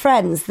 I have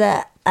friends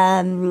that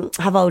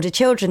have older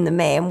children than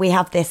me, and we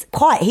have this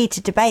quite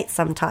heated debate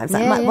sometimes.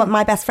 Like,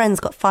 my best friend's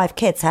got 5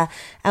 kids. Her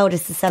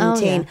eldest is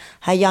 17.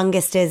 Her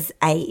youngest is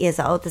 8 years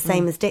old, the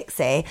same as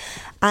Dixie.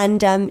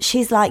 And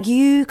she's like,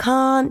 you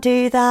can't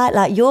do that.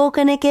 Like, you're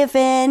going to give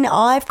in.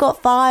 I've got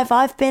 5.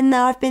 I've been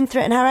there. I've been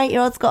through it. And her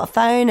 8-year-old's got a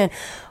phone. And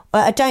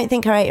I don't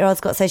think her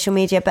 8-year-old's got social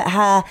media, but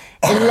her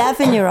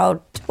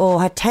 11-year-old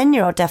or her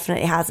 10-year-old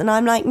definitely has. And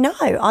I'm like, no,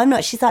 I'm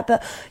not. She's like,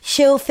 but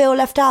she'll feel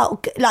left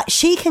out. Like,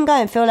 she can go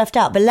and feel left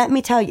out, but let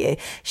me tell you,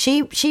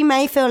 she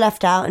may feel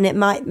left out, and it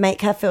might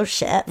make her feel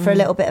shit for a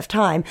little bit of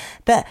time,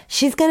 but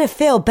she's going to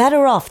feel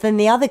better off than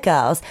the other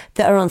girls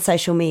that are on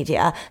social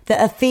media that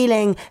are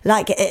feeling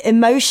like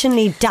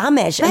emotionally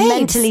damaged and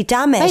mentally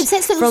damaged. Babes,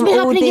 that's what's from been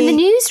all happening in the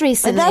news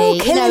recently. They're all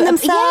killing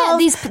themselves. Yeah,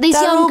 these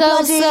They're young all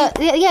girls.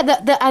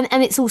 bloody-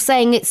 And it's all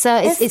saying it's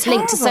linked to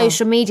terrible.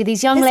 social media.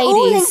 These young It's ladies.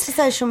 all linked to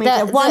social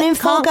media. that 1 in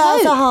 4 can't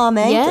girls cope. are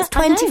harming. Yeah, That's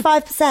I know.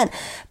 25%.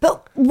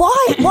 But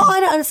why? What I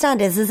don't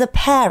understand is, as a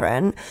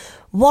parent,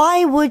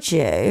 why would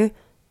you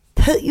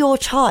put your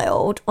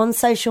child on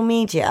social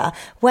media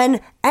when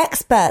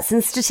experts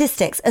and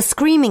statistics are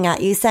screaming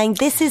at you saying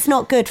this is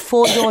not good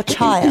for your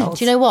child?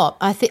 Do you know what?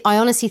 I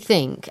honestly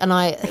think,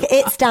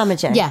 It's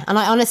damaging. Yeah, and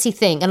I honestly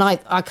think, and I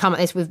come at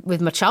this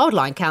with my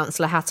childline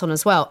counsellor hat on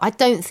as well. I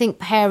don't think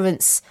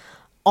parents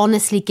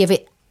honestly give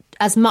it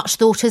as much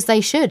thought as they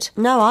should.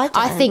 No, I don't.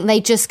 I think they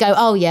just go,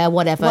 oh yeah,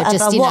 whatever. Whatever,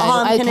 Just, what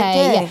harm can it okay,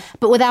 do? yeah.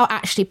 But without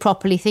actually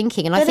properly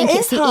thinking. And I But think it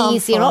it's is the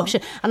easier harmful.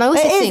 option. And I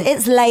also think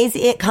it's lazy.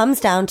 It comes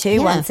down to,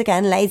 once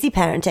again, lazy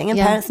parenting and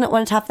Yeah. parents not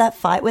wanting to have that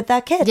fight with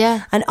their kid.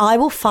 Yeah. And I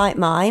will fight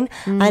mine,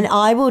 and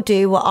I will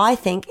do what I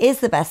think is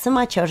the best for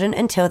my children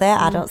until they're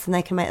adults and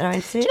they can make their own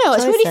decisions. Do you know,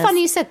 it's really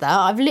funny you said that.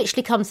 I've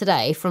literally come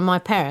today from my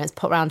parents,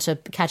 put round to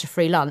catch a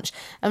free lunch.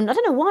 And I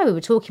don't know why we were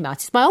talking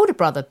about it. My older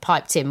brother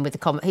piped in with a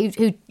comment,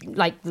 who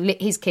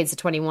his kids are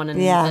 21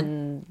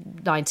 and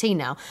 19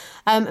 now.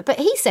 But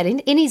he said,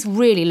 in he's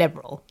really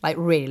liberal,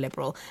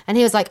 and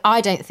he was like,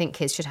 I don't think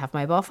kids should have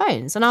mobile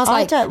phones. And I was I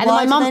like, don't. and then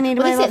Why my do they need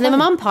a mobile then my phone?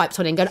 mum piped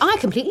on in going, I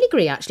completely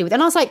agree actually with it.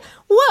 And I was like,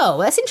 whoa,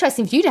 that's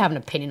interesting for you to have an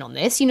opinion on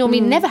this. You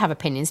normally never have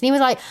opinions. And he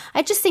was like,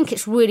 I just think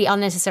it's really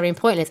unnecessary and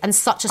pointless and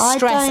such a I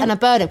stress don't- and a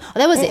burden.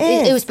 Well, It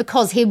it is. was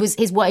because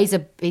he's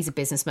a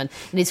businessman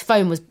and his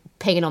phone was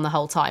pinging on the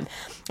whole time.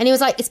 And he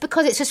was like, it's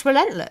because it's just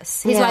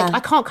relentless. He's Yeah. like, I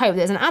can't cope with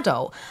it as an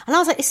adult. And I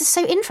was like, this is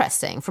so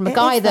interesting from a It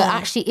guy is that that.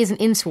 actually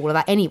isn't into all of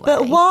that anyway.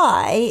 But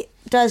why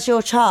does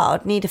your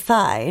child need a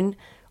phone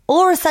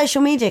or a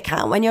social media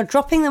account when you're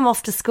dropping them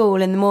off to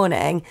school in the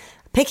morning,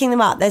 picking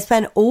them up? They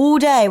spend all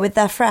day with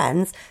their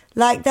friends.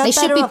 Like, they're They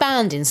should better be off-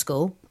 banned in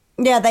school.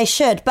 Yeah, they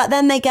should. But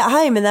then they get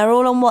home and they're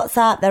all on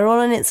WhatsApp, they're all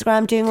on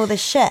Instagram doing all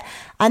this shit.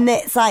 And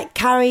it's like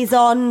carries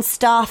on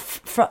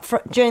stuff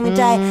during the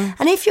day.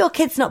 And if your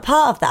kid's not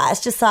part of that, it's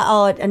just like,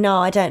 oh, no,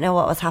 I don't know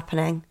what was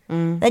happening.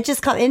 They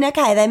just come in,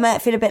 okay, they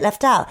might feel a bit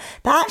left out.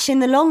 But actually, in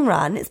the long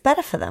run, it's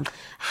better for them.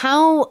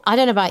 I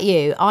don't know about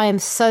you, I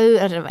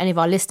don't know if any of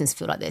our listeners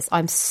feel like this.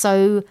 I'm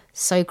so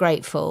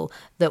grateful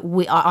that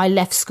I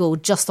left school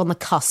just on the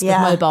cusp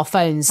Yeah. of mobile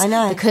phones. I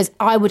know. Because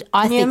I Can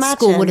you think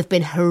school imagine? would have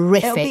been It'll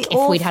horrific be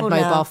if we'd had awful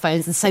mobile now.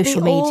 phones and It'll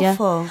social be media.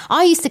 awful.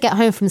 I used to get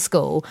home from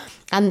school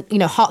and, the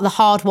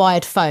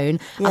hardwired phone,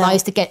 and Yeah. I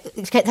used to take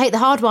the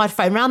hardwired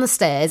phone round the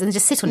stairs and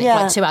just sit on it for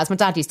Yeah. like 2 hours. My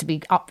dad used to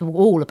be up the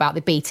wall about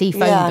the BT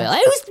phone Yeah. bill.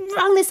 Who's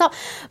rung this up?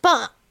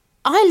 But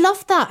I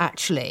love that,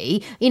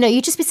 actually.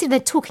 You'd just be sitting there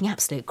talking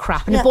absolute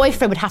crap, and Yeah. a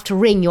boyfriend would have to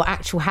ring your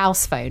actual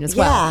house phone as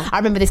well. Yeah. I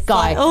remember this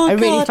guy Like, oh, I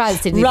really God.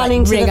 fancied, and he'd,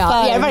 Running to ring the up.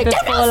 phone Yeah, running. before,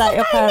 Don't answer like, the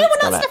your phone. No parents one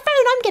got answers it. the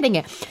phone. I'm getting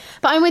it.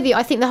 But I'm with you.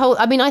 I think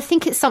I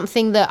think it's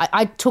something that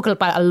I talk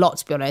about a lot,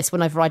 to be honest,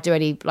 whenever I do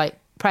any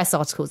press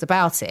articles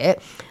about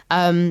it,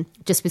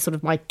 just with sort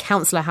of my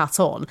counsellor hat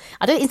on.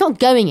 It's not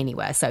going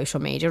anywhere, social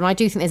media, and I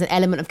do think there's an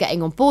element of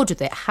getting on board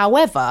with it.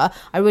 However,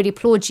 I really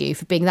applaud you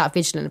for being that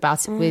vigilant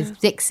about it with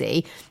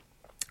Dixie.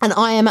 And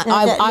I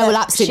will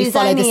absolutely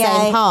follow the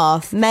same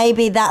path.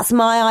 Maybe that's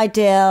my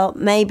ideal.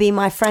 Maybe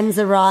my friends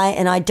are right,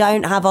 and I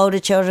don't have older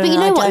children. But you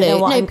know what,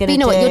 Lou? I'm going to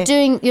do.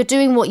 What? You're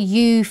doing what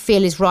you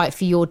feel is right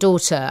for your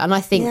daughter, and I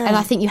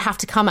think you have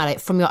to come at it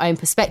from your own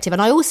perspective.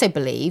 And I also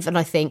believe, and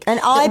I think,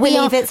 I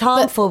believe it's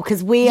harmful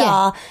because we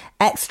are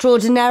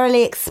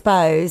extraordinarily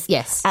exposed.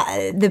 Yes,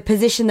 the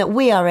position that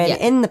we are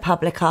in the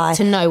public eye,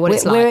 to know what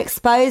it's like. We're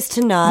exposed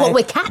to know what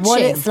we're catching,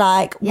 what it's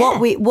like, what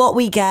we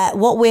get,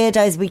 what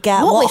weirdos we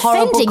get, what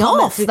horrible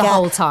comments we the get,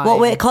 whole time, what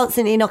we're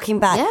constantly knocking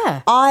back.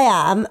 Yeah. I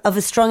am of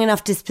a strong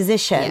enough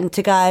disposition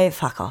to go,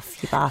 fuck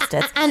off, you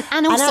bastards, and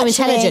also actually,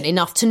 intelligent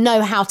enough to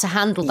know how to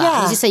handle that.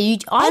 Yeah. As you say,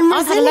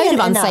 I've had a load of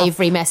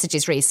unsavoury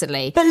messages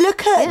recently. But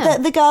look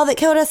at the girl that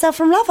killed herself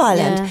from Love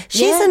Island. Yeah.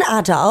 She's an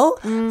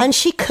adult, and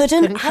she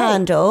couldn't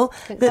handle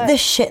the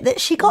shit that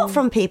she got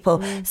from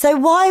people. So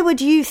why would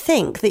you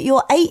think that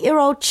your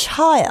 8-year-old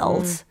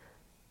child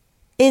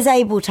is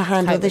able to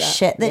handle the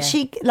shit that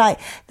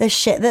the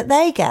shit that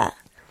they get?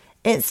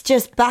 It's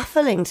just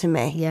baffling to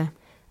me. Yeah.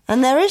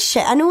 And there is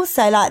shit. And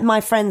also, like,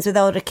 my friends with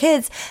older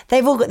kids,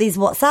 they've all got these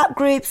WhatsApp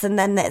groups, and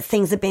then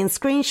things are being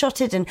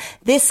screenshotted, and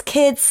this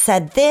kid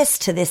said this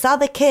to this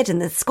other kid,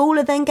 and the school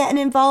are then getting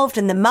involved,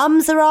 and the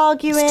mums are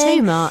arguing. It's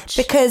too much.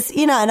 Because,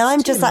 and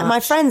I'm just like, my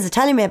friends are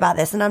telling me about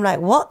this, and I'm like,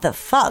 what the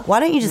fuck? Why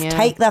don't you just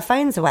take their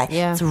phones away?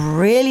 Yeah. It's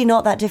really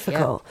not that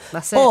difficult. Yeah,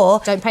 that's it.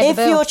 Or don't pay the if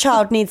bill. your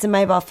child needs a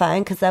mobile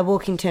phone because they're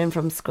walking to and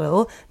from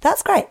school,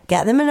 that's great.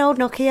 Get them an old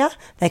Nokia.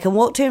 They can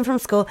walk to and from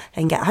school.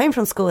 They can get home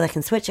from school. They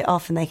can switch it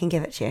off and they can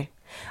give it to you.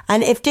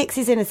 And if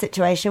Dixie's in a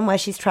situation where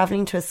she's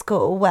travelling to a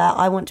school where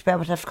I want to be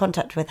able to have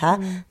contact with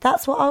her,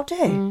 that's what I'll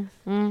do.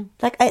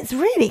 Like, it's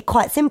really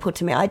quite simple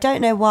to me. I don't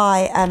know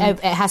why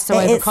it has to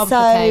it's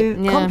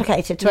overcomplicate. so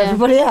complicated to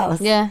everybody else.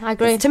 Yeah, I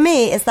agree. To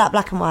me, it's that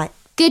black and white.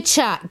 Good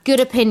chat,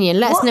 good opinion.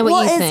 Let us know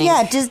what you think.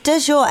 Yeah,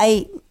 does your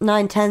 8,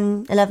 9,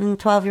 10, 11,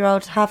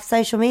 12-year-old have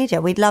social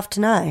media? We'd love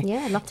to know.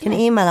 Yeah, love to know. You can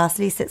email us,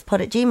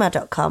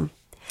 lisitspod@gmail.com.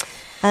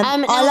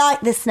 I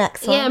like this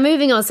next one. Yeah,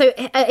 moving on. So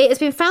it has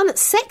been found that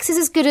sex is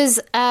as good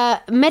as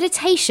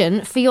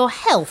meditation for your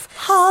health.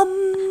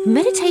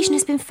 Meditation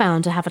has been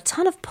found to have a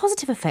ton of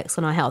positive effects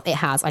on our health. It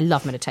has. I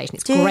love meditation.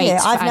 It's great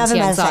for I've never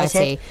anti-anxiety.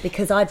 meditated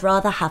because I'd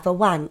rather have a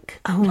wank.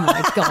 Oh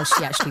my God,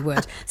 she actually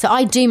would. So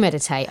I do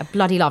meditate. I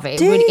bloody love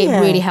it. It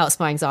really helps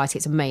my anxiety.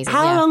 It's amazing.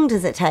 How long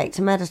does it take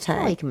to meditate?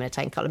 Oh, you can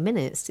meditate in a couple of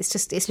minutes. It's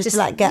just to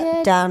like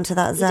get down to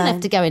that zone. You don't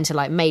have to go into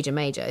like major.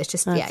 It's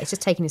just it's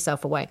just taking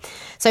yourself away.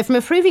 So from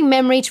improving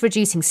memory to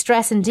reducing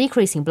stress and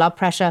decreasing blood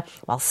pressure,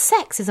 while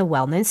sex is a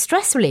well-known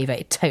stress reliever,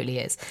 it totally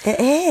is. It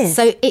is.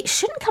 So it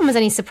shouldn't come as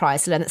any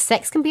surprise to learn that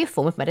sex can be a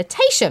form of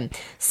meditation.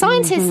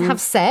 Scientists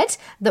have said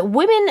that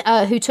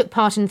women who took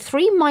part in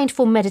 3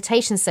 mindful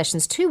meditation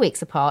sessions 2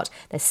 weeks apart,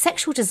 their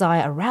sexual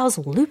desire,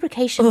 arousal,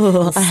 lubrication, and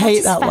I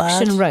hate that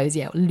satisfaction word. rose.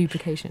 Yeah,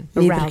 lubrication.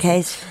 Lubricate.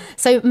 Arousal.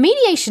 So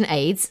mediation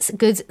aids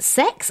good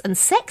sex, and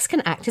sex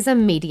can act as a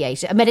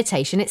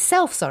meditation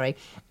itself,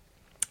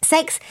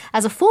 Sex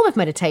as a form of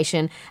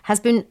meditation has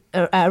been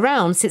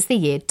around since the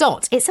year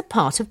dot. It's a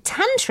part of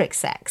tantric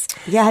sex.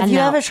 Yeah, have you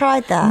ever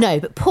tried that? No,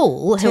 but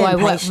Paul, who I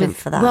work with,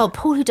 for that. well,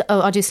 Paul, who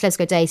I do Celebs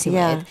Go Dating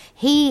with,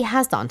 he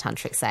has done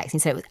tantric sex. He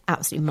said it was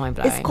absolutely mind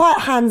blowing. It's quite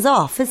hands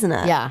off, isn't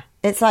it? Yeah.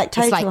 It's like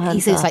total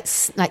hands off.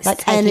 It's like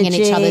taking in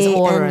each other's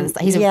aura and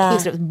stuff. He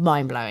said it was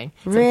mind blowing.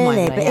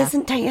 Really? But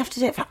don't you have to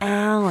do it for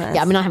hours?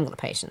 Yeah, I mean, I haven't got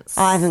the patience.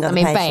 I haven't got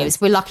the patience.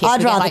 Babes, we're lucky.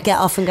 I'd rather get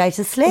off and go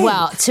to sleep.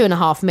 Well,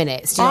 2.5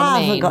 minutes. Do you know what I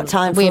mean? I haven't got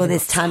time for all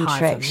this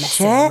tantric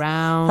shit.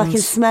 Fucking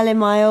smelling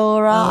my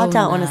aura. I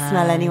don't want to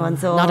smell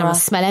anyone's aura. No, I don't want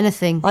to smell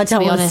anything. I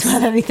don't want to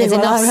smell anything. There's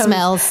enough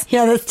smells.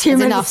 Yeah, there's too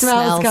many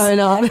smells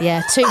going on.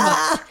 Yeah, too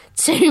much.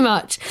 Too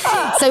much.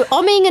 So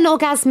omming and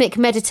orgasmic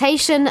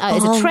meditation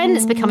is a trend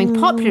that's becoming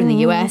popular in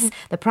the US.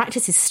 The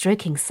practice is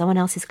stroking someone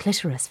else's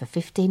clitoris for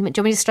 15 minutes. Do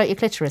you want me to stroke your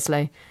clitoris,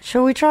 Lou?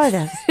 Shall we try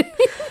this?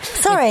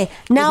 Sorry.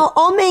 Now,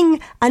 omming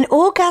and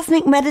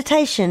orgasmic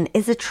meditation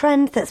is a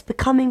trend that's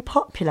becoming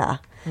popular.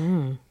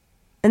 And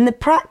the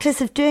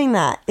practice of doing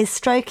that is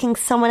stroking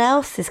someone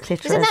else's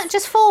clitoris. Isn't that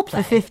just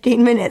foreplay? For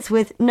 15 minutes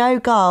with no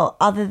goal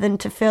other than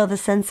to feel the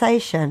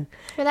sensation.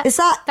 Well, is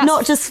that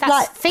not just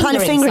like kind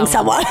of fingering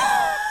someone?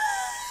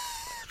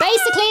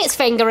 Basically, it's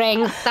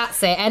fingering.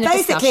 That's it. End of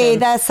Basically, discussion.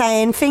 they're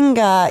saying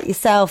finger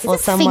yourself or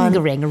someone.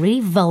 Fingering, a really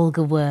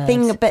vulgar word.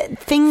 But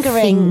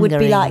fingering would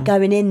be like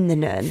going in the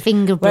nun.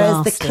 Finger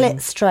whereas blasting. the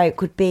clit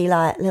stroke would be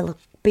like a little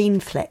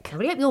bean flick. I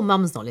really hope your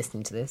mum's not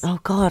listening to this. Oh,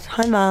 God.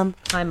 Hi, Mum.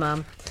 Hi,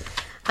 Mum.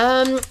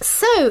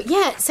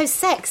 So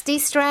sex,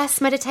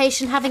 de-stress,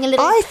 meditation, having a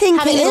little, I think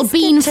having it a little is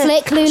bean good to-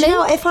 flick, Lulu. Do you know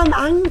what, if I'm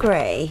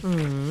angry,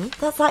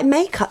 that's like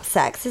make-up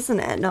sex, isn't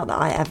it? Not that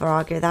I ever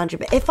argue with Andrew,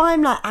 but if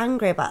I'm like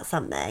angry about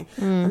something,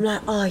 I'm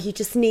like, oh, you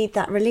just need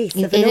that release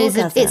of an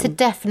orgasm. It's a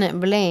definite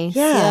release.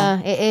 Yeah.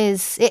 It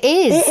is. It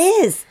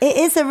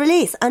is a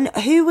release. And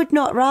who would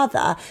not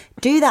rather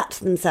do that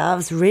to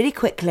themselves really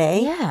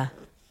quickly Yeah.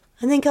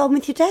 and then go on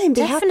with your day and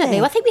be Definitely. happy?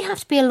 Well, I think we have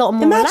to be a lot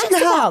more Imagine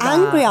relaxed how about that.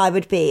 angry I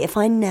would be if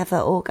I never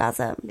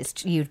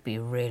orgasmed. You'd be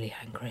really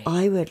angry.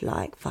 I would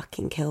like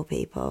fucking kill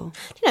people.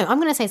 You know, I'm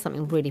going to say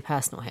something really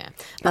personal here.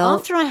 But Oh.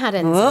 after I had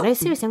Enzo, Oh. no,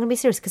 seriously, I'm going to be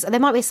serious because there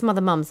might be some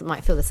other mums that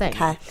might feel the same.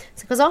 Okay.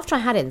 So, because after I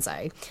had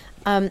Enzo,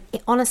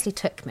 it honestly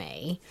took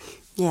me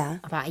Yeah.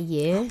 about a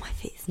year, my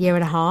feet's year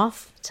and a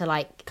half to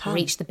like Come.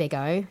 reach the big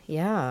O.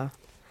 Yeah.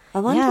 I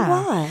wonder Yeah.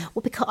 why.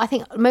 Well, because I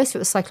think most of it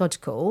was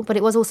psychological, but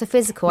it was also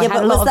physical. Yeah, I had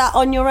but a lot was of that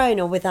on your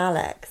own or with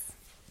Alex?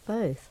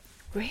 both.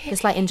 Really?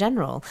 Just like in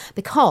general,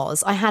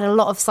 because I had a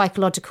lot of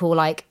psychological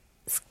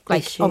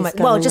Issues well,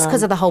 going just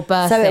because on. of the whole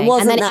birth So it thing.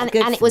 wasn't and then, that and,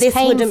 good. and it was This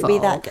painful. wouldn't be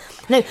that good.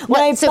 No,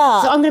 No, so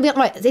but- I'm going to be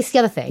right. This is the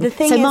other thing. The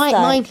thing so is, my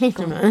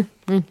though-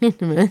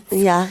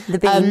 Yeah, the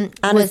bean.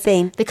 Anna's was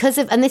bean. because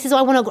of, and this is why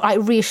I want to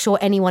reassure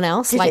anyone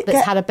else Did it that's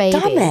get had a baby.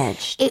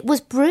 damaged? It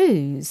was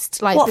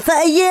bruised, like What, for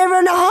a year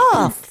and a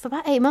half? for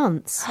about 8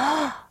 months.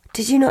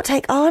 Did you not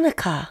take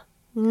Arnica?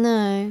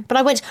 No, but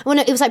I went. Well,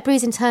 no, it was like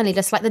bruised internally,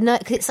 just like the nerve.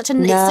 Because it's such a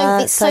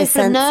it's so so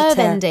full of nerve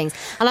sensitive. endings.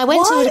 And I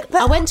went Why?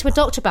 But- I went to a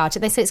doctor about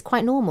it. They said it's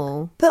quite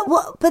normal. But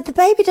what? But the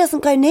baby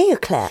doesn't go near your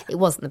clit. It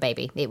wasn't the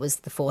baby. It was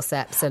the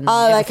forceps and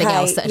Oh, everything okay.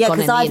 else that had Yeah,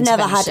 gone in 'cause the I've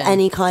never had intervention.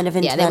 any kind of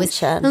Yeah, there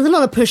was intervention. a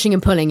lot of pushing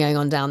and pulling going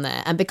on down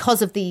there, and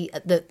because of the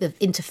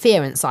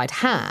interference I'd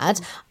had,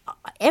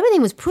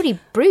 everything was pretty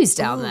bruised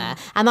down there.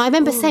 And I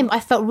remember saying I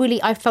felt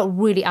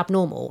really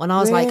abnormal, and I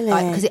was Really?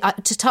 like, because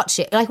to touch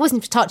it, like, it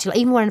wasn't to touch it, like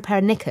even wearing a pair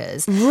of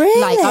knickers,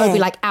 Really? like I would be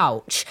like,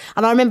 ouch.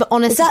 And I remember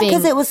honestly Is that being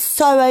because it was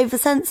so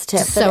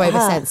oversensitive? so that it hurt?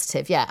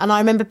 oversensitive, yeah. And I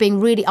remember being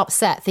really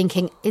upset,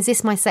 thinking, is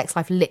this my sex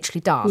life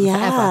literally done Yeah.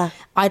 forever?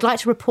 I'd like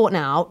to report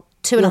now,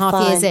 2.5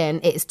 You're years fine. in,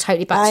 it's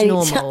totally back to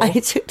normal. I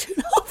took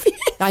 2.5 years.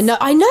 I know,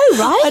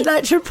 right? I'd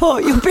like to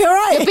report you'll be all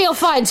right. You'll be all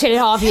fine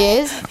 2.5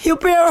 years. You'll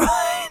be all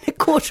right in a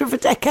quarter of a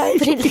decade.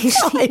 But it You'll be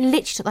fine.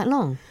 literally took that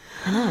long.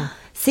 I know.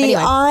 See,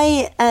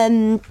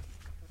 Anyway.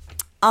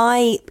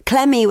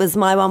 Clemmy was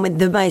my one with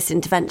the most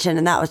intervention,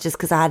 and that was just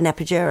because I had an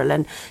epidural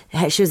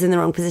and she was in the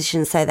wrong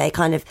position, so they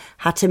kind of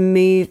had to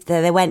move.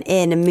 They went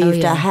in and moved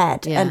yeah. her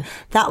head, Yeah. and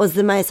that was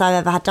the most I've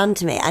ever had done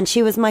to me. And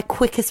she was my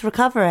quickest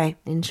recovery.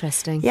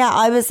 Interesting. Yeah,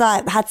 I was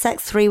like had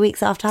sex 3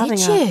 weeks after having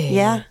Did her.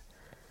 you?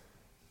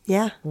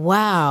 Yeah.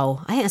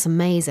 Wow. I think that's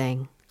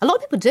amazing. A lot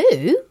of people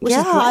do, which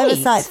is great. I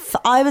was like,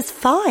 I was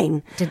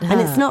fine. Didn't and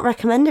it's hurt. not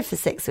recommended for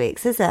 6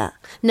 weeks, is it?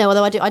 No,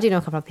 although I do know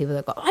a couple of people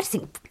that got. I just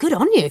think, good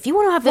on you. If you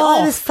want to have it Well, I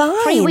off was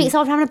fine. 3 weeks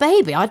after having a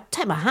baby, I'd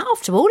take my hat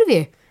off to all of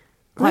you.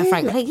 Quite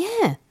frankly,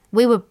 yeah.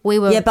 We were.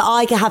 Yeah, but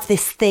I have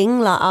this thing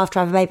like after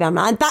I have a baby,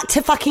 I'm back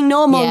to fucking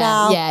normal Yeah,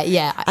 now.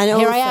 yeah. And Here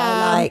also, I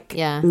am. like,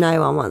 Yeah.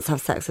 no one wants to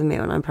have sex with me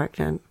when I'm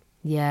pregnant.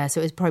 Yeah, so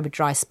it was probably a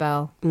dry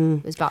spell.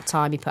 It was about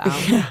time you put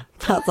out.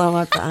 That's all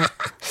I've got.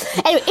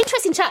 Anyway,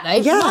 interesting chat though.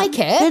 Yeah, Like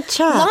it. good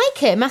chat.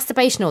 Like it.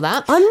 Masturbation, all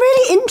that. I'm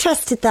really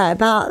interested though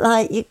about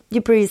like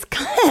your bruised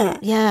clit.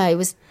 Yeah, it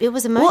was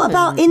a moment. What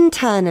about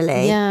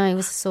internally? Yeah, it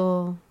was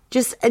sore.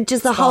 Just the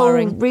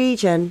Scarring. whole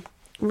region.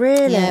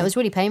 Really? Yeah, it was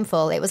really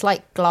painful. It was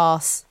like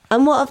glass.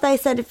 And what have they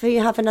said if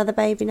you have another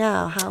baby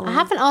now? How? I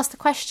haven't asked the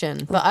question,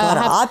 but God,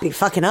 I have. I'd be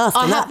fucking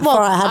asking that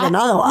before I had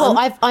another one. Well,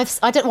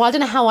 I don't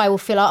know how I will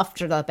feel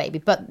after another baby,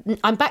 but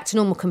I'm back to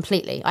normal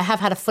completely. I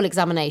have had a full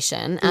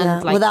examination, and Yeah.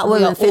 like, Well, that we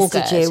woman are all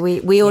fisted good. you.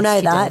 We all Yes, know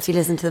she that did. if you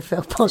listen to the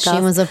Phil podcast.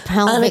 She was a Anna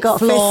pelvic got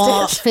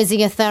floor fisted.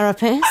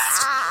 physiotherapist.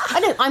 I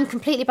know, I'm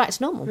completely back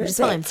to normal, which is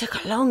fine. It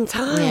took a long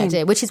time. Yeah, it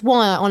did, which is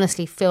why I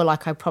honestly feel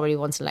like I probably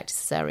want an elective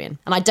cesarean,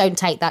 and I don't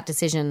take that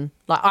decision.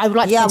 Like I would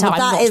like to Yeah, think well, I'm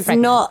that not is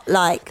pregnant. not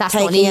like That's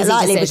not an taking it easy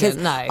lightly decision,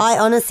 because no. I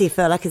honestly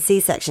feel like a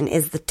C-section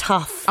is the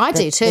tough. I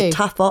do too. The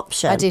tough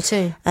option. I do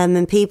too.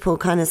 And people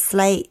kind of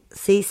slate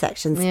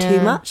C-sections too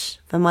Yeah. much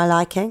for my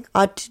liking.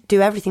 I'd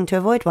do everything to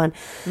avoid one.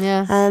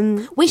 Yeah.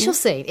 We shall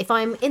see if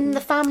I'm in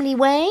the family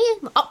way,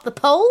 up the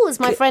pole, as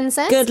my friend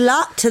says. Good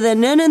luck to the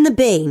nun and the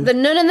bean. The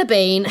nun and the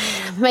bean.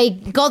 May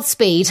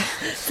Godspeed.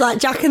 It's like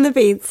Jack and the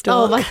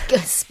Beanstalk. Oh my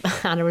goodness.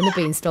 Anna and the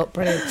beanstalk.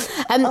 Brilliant.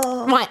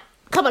 Right.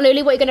 Come on,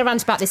 Lulu, what are you going to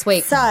rant about this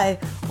week? So,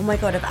 oh my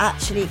God,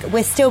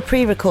 we're still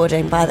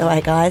pre-recording, by the way,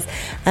 guys.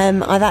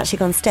 I've actually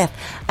gone stiff.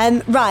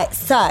 Right,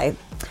 so,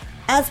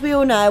 as we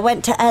all know, I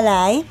went to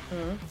LA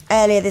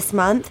earlier this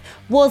month,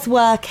 was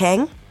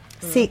working,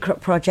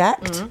 secret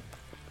project.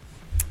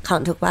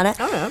 Can't talk about it.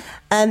 Oh,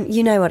 yeah.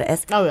 You know what it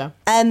is. Oh,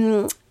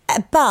 yeah.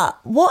 But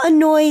what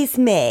annoys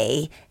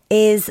me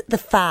is the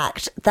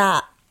fact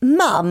that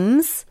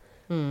mums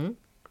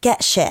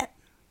get shit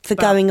for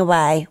going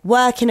away,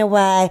 working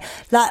away.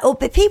 Like,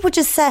 but people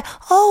just say,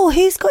 oh,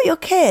 who's got your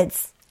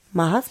kids?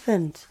 My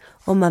husband.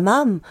 or my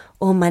mum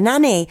or my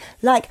nanny.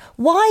 Like,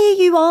 why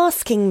are you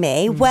asking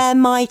me where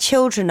my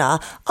children are?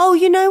 Oh,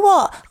 you know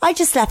what? I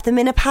just left them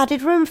in a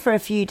padded room for a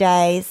few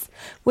days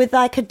with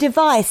like a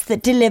device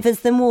that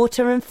delivers them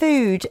water and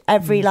food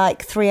every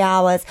like 3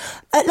 hours.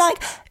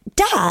 Like,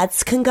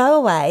 dads can go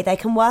away, they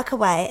can work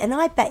away, and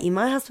I bet you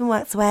my husband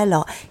works away a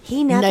lot.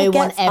 He never No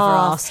one gets ever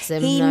asked. asks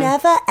him, He no.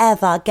 never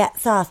ever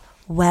gets asked,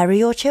 where are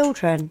your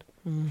children?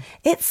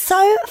 It's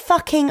so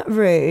fucking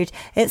rude.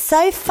 It's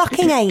so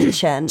fucking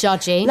ancient.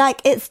 Judgy. Like,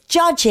 it's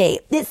judgy.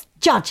 It's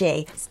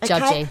judgy. Okay?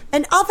 judgy.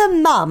 And other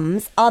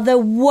mums are the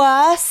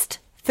worst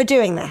for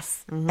doing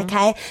this.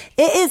 Okay?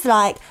 It is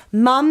like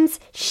mums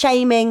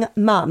shaming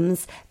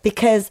mums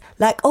because,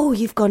 like, oh,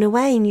 you've gone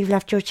away and you've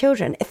left your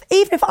children.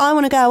 Even if I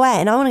want to go away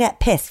and I want to get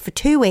pissed for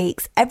 2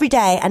 weeks every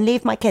day and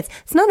leave my kids,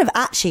 it's none of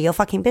actually your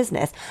fucking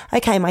business.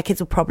 Okay, my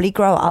kids will probably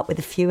grow up with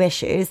a few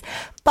issues,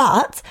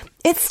 but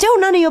it's still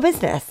none of your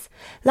business.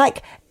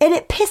 Like, and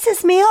it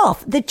pisses me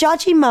off, the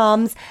judgy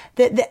mums,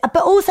 but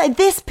also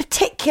this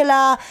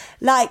particular,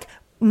 like,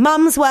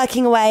 mums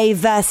working away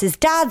versus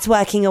dads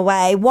working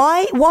away.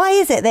 Why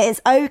is it that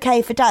it's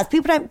okay for dads?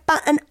 People don't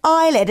bat an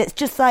eyelid. It's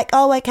just like,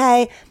 oh,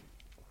 okay,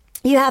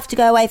 you have to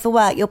go away for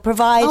work. You're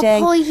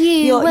providing. Oh, poor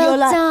you. Well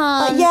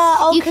done. Yeah.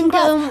 Oh, You can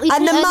congrats. go and- you and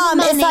can the earn mum,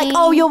 it's like, money.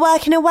 oh, you're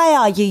working away,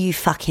 are you? You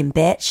fucking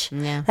bitch.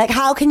 Yeah. Like,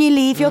 how can you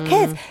leave your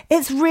kids?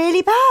 It's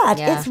really bad.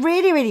 Yeah. It's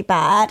really, really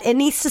bad. It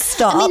needs to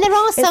stop. I mean, there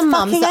are It's some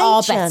mums fucking that are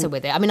ancient. better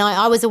with it. I mean,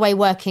 I was away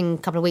working a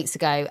couple of weeks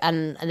ago,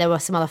 and there were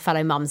some other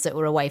fellow mums that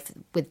were away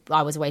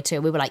I was away too.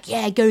 We were like,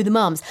 yeah, go the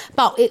mums.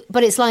 But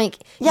it's like,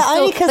 Yeah, you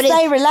only 'cause but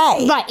they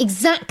relate. Right,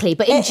 exactly.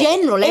 But in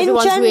general, in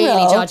everyone's really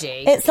general,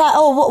 judgy. It's like,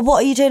 oh,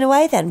 what are you doing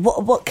away then?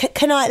 What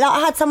can I? Like, I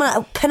had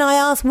someone. Can I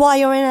ask why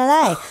you're in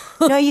LA?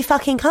 No, you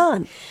fucking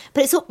can't.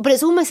 But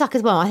it's almost like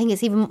as well. I think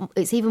it's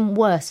even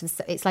worse.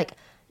 It's like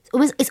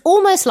it's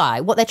almost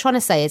like what they're trying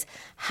to say is,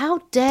 how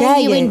dare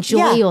you enjoy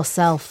Yeah.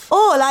 yourself?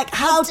 Or like,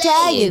 how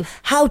dare you?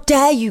 How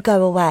dare you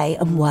go away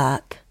and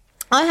work?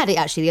 I had it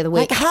actually the other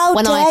week. Like, how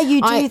when dare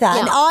you do that? yeah.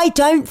 And I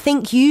don't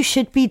think you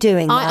should be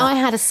doing that. I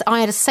had a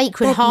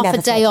sacred They'd half never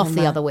a day say off to the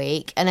them other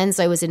week, and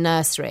Enzo was in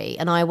nursery,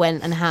 and I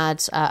went and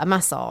had a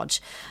massage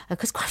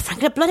because, quite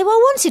frankly, I bloody well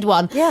wanted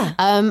one. Yeah.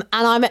 And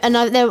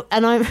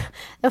I'm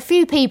a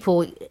few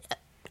people.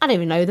 I don't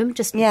even know them,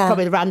 just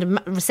probably the random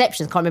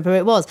receptions. Can't remember who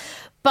it was.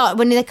 But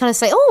when they kind of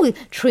say, oh,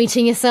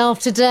 treating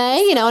yourself today,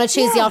 you know, on a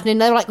Tuesday afternoon,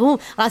 they're like, oh.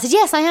 And I said,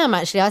 yes, I am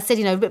actually. I said,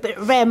 you know,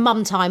 rare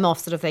mum time off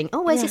sort of thing.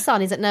 Oh, where's your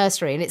son? He's at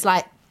nursery. And it's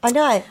like, I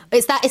know.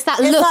 It's that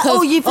look like, of,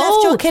 oh, you've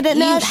left your kid at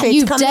nursery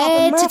You to come and have a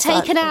dared to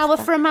massage. take an hour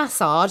for a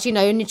massage, you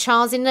know, and your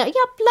child's in there. Yeah,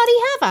 bloody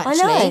have, I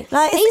actually. know.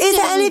 Like, is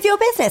it any of your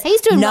business? He's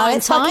doing no, right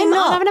it's time. fucking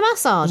not. I'm having a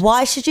massage.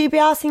 Why should you be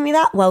asking me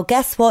that? Well,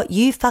 guess what?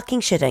 You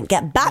fucking shouldn't.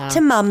 Get back to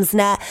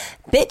Mumsnet,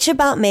 bitch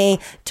about me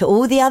to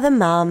all the other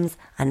mums,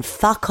 and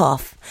fuck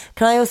off.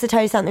 Can I also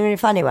tell you something really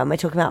funny when we're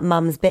talking about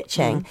mums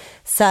bitching?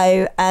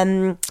 So,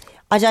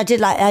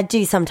 I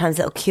do sometimes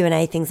little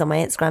Q&A things on my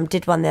Instagram.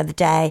 Did one the other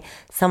day.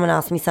 Someone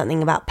asked me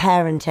something about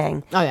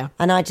parenting. Oh, yeah.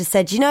 And I just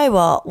said, you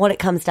know what it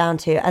comes down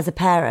to as a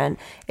parent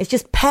is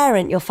just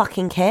parent your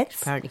fucking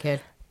kids. Parent your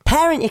kid.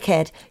 Parent your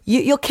kid.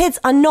 Your kids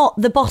are not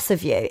the boss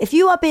of you. If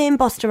you are being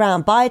bossed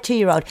around by a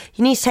 2-year-old,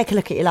 you need to take a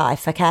look at your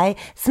life, okay?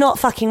 It's not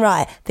fucking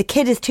right. The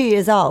kid is 2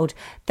 years old.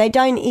 They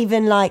don't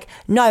even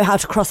know how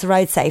to cross the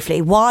road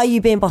safely. Why are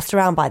you being bossed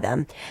around by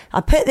them? I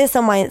put this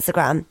on my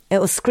Instagram. It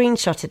was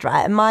screenshotted,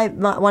 right? And my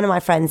one of my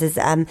friends is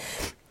a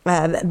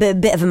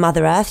bit of a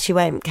Mother Earth. She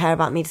won't care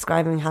about me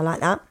describing her like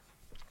that.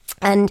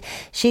 And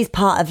she's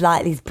part of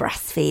these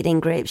breastfeeding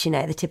groups, you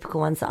know, the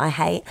typical ones that I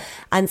hate.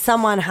 And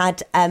someone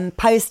had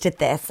posted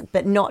this,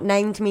 but not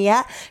named me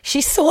yet. She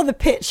saw the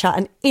picture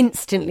and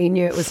instantly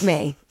knew it was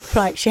me.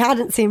 Like, she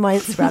hadn't seen my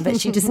Instagram, but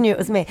she just knew it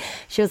was me.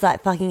 She was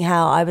like, fucking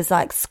hell. I was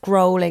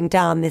scrolling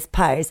down this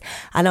post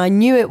and I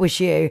knew it was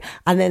you.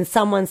 And then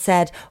someone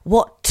said,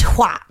 what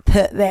twat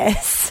put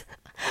this?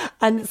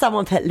 And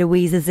someone put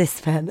Louisa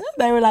Zisman.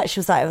 They were like, she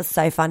was like, it was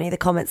so funny. The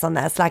comments on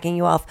there slagging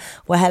you off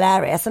were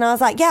hilarious. And I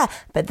was like, yeah,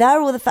 but they're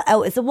all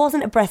it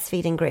wasn't a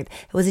breastfeeding group.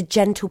 It was a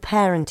gentle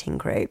parenting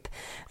group.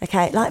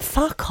 Okay,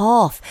 fuck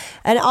off.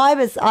 And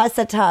I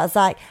said to her, I was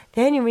like,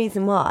 the only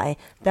reason why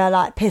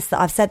they're pissed that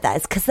I've said that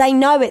is because they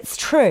know it's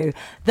true.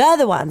 They're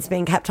the ones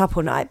being kept up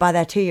all night by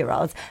their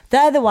 2-year-olds.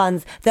 They're the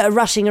ones that are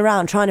rushing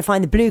around trying to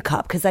find the blue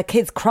cup because their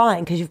kid's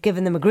crying because you've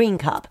given them a green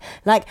cup.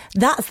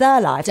 That's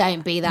their life.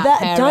 Don't be that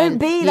parent. Don't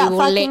be that you will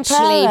fucking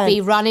literally parent. be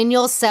running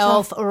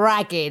yourself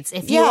ragged.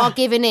 If you Yeah. are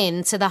giving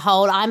in to the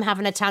whole, I'm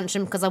having a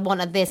tantrum because I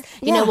wanted this,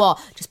 you know what?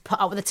 Just put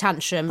up with the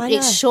tantrum. I know.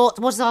 It's short.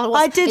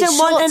 I didn't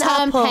want an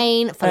short-term apple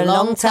pain for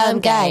long-term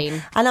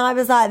gain. And I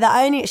was like,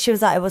 she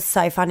was like, it was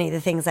so funny the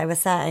things they were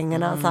saying,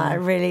 and I was like, I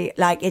really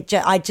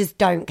I just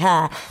don't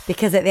care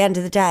because at the end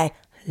of the day,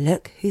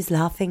 look who's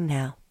laughing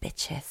now,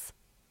 bitches.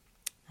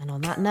 And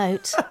on that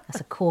note,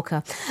 that's a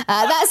corker.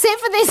 That's it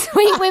for this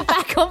week. We're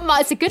back on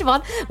Monday. It's a good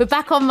one. We're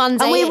back on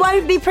Monday. And we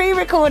won't be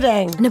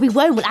pre-recording. No, we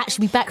won't. We'll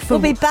actually be back for...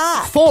 We'll be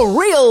back. For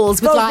reals.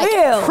 With For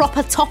real.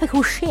 Proper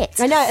topical shit.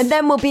 I know. And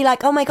then we'll be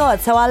like, oh my God,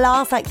 so our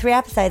last 3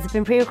 episodes have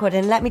been pre-recorded.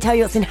 And let me tell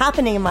you what's been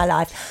happening in my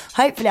life.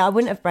 Hopefully I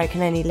wouldn't have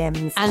broken any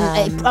limbs.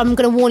 And I'm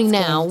going to warn you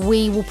now,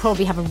 we will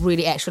probably have a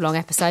really extra long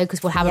episode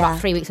because we'll have about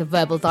 3 weeks of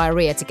verbal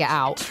diarrhea to get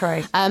out. True.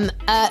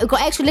 We've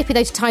got extra lippy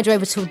though to tide you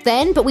over till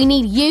then, but we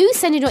need you.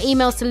 Send in your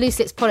emails to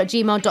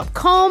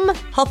looselipspod@gmail.com.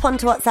 Hop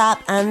onto WhatsApp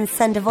and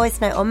send a voice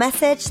note or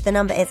message. The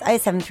number is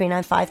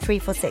 07395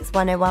 346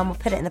 101. We'll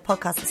put it in the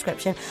podcast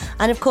description.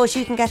 And of course,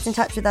 you can get in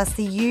touch with us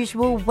the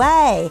usual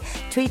way.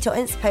 Tweet or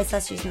Insta post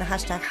us using the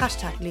hashtag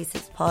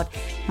 #LoseLipsPod.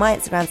 My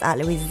Instagram's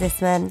 @Louisa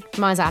Zisman.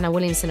 Mine's Anna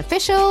Williamson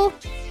Official.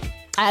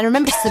 And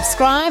remember to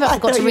subscribe. I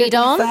forgot to read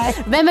on.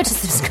 Remember to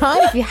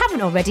subscribe if you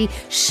haven't already.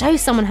 Show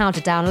someone how to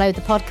download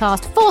the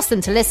podcast. Force them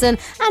to listen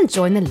and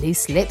join the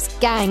Loose Lips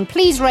gang.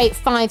 Please rate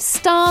 5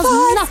 stars,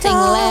 nothing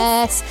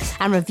less.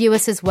 And review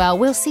us as well.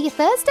 We'll see you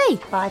Thursday.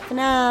 Bye for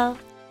now.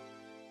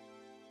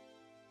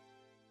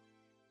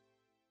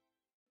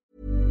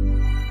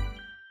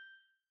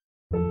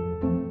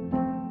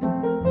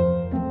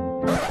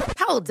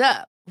 Hold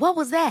up. What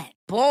was that?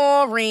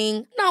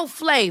 Boring. No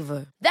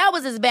flavor. That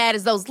was as bad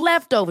as those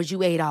leftovers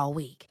you ate all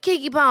week.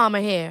 Keke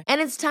Palmer here.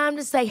 And it's time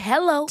to say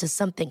hello to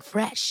something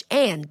fresh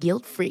and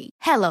guilt-free.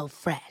 Hello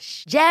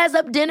Fresh. Jazz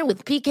up dinner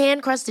with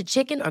pecan-crusted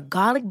chicken or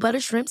garlic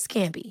butter shrimp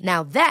scampi.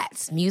 Now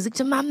that's music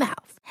to my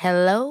mouth.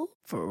 Hello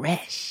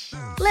Fresh.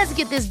 Let's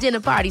get this dinner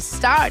party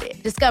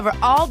started. Discover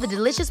all the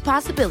delicious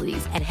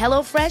possibilities at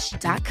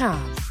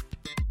HelloFresh.com.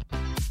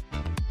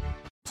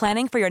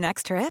 Planning for your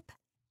next trip?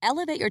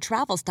 Elevate your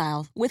travel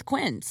style with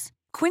Quince.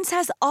 Quince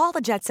has all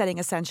the jet-setting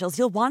essentials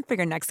you'll want for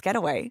your next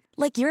getaway,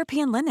 like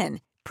European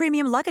linen,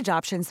 premium luggage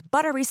options,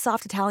 buttery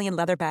soft Italian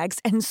leather bags,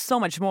 and so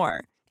much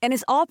more. And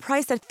is all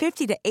priced at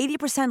 50 to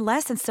 80%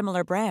 less than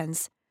similar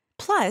brands.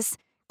 Plus,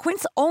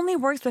 Quince only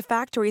works with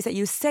factories that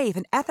use safe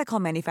and ethical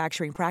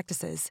manufacturing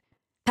practices.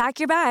 Pack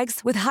your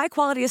bags with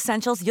high-quality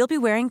essentials you'll be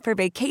wearing for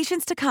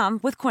vacations to come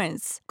with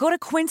Quince. Go to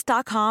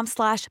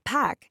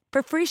quince.com/pack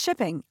for free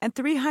shipping and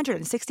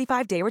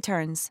 365-day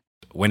returns.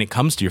 When it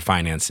comes to your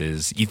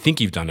finances, you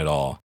think you've done it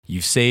all.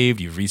 You've saved,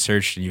 you've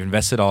researched, and you've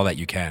invested all that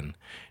you can.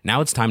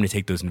 Now it's time to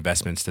take those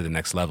investments to the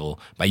next level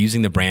by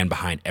using the brand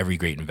behind every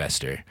great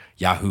investor,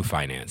 Yahoo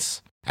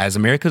Finance. As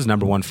America's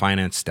 #1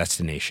 finance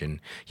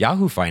destination,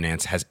 Yahoo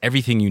Finance has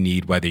everything you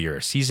need, whether you're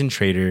a seasoned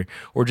trader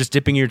or just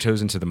dipping your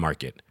toes into the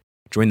market.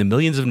 Join the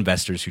millions of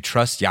investors who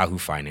trust Yahoo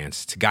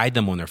Finance to guide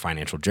them on their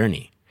financial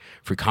journey.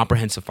 For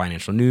comprehensive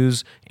financial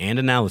news and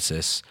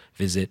analysis,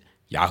 visit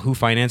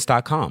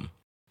yahoofinance.com.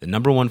 The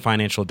 #1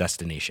 financial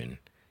destination,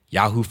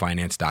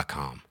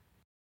 yahoofinance.com.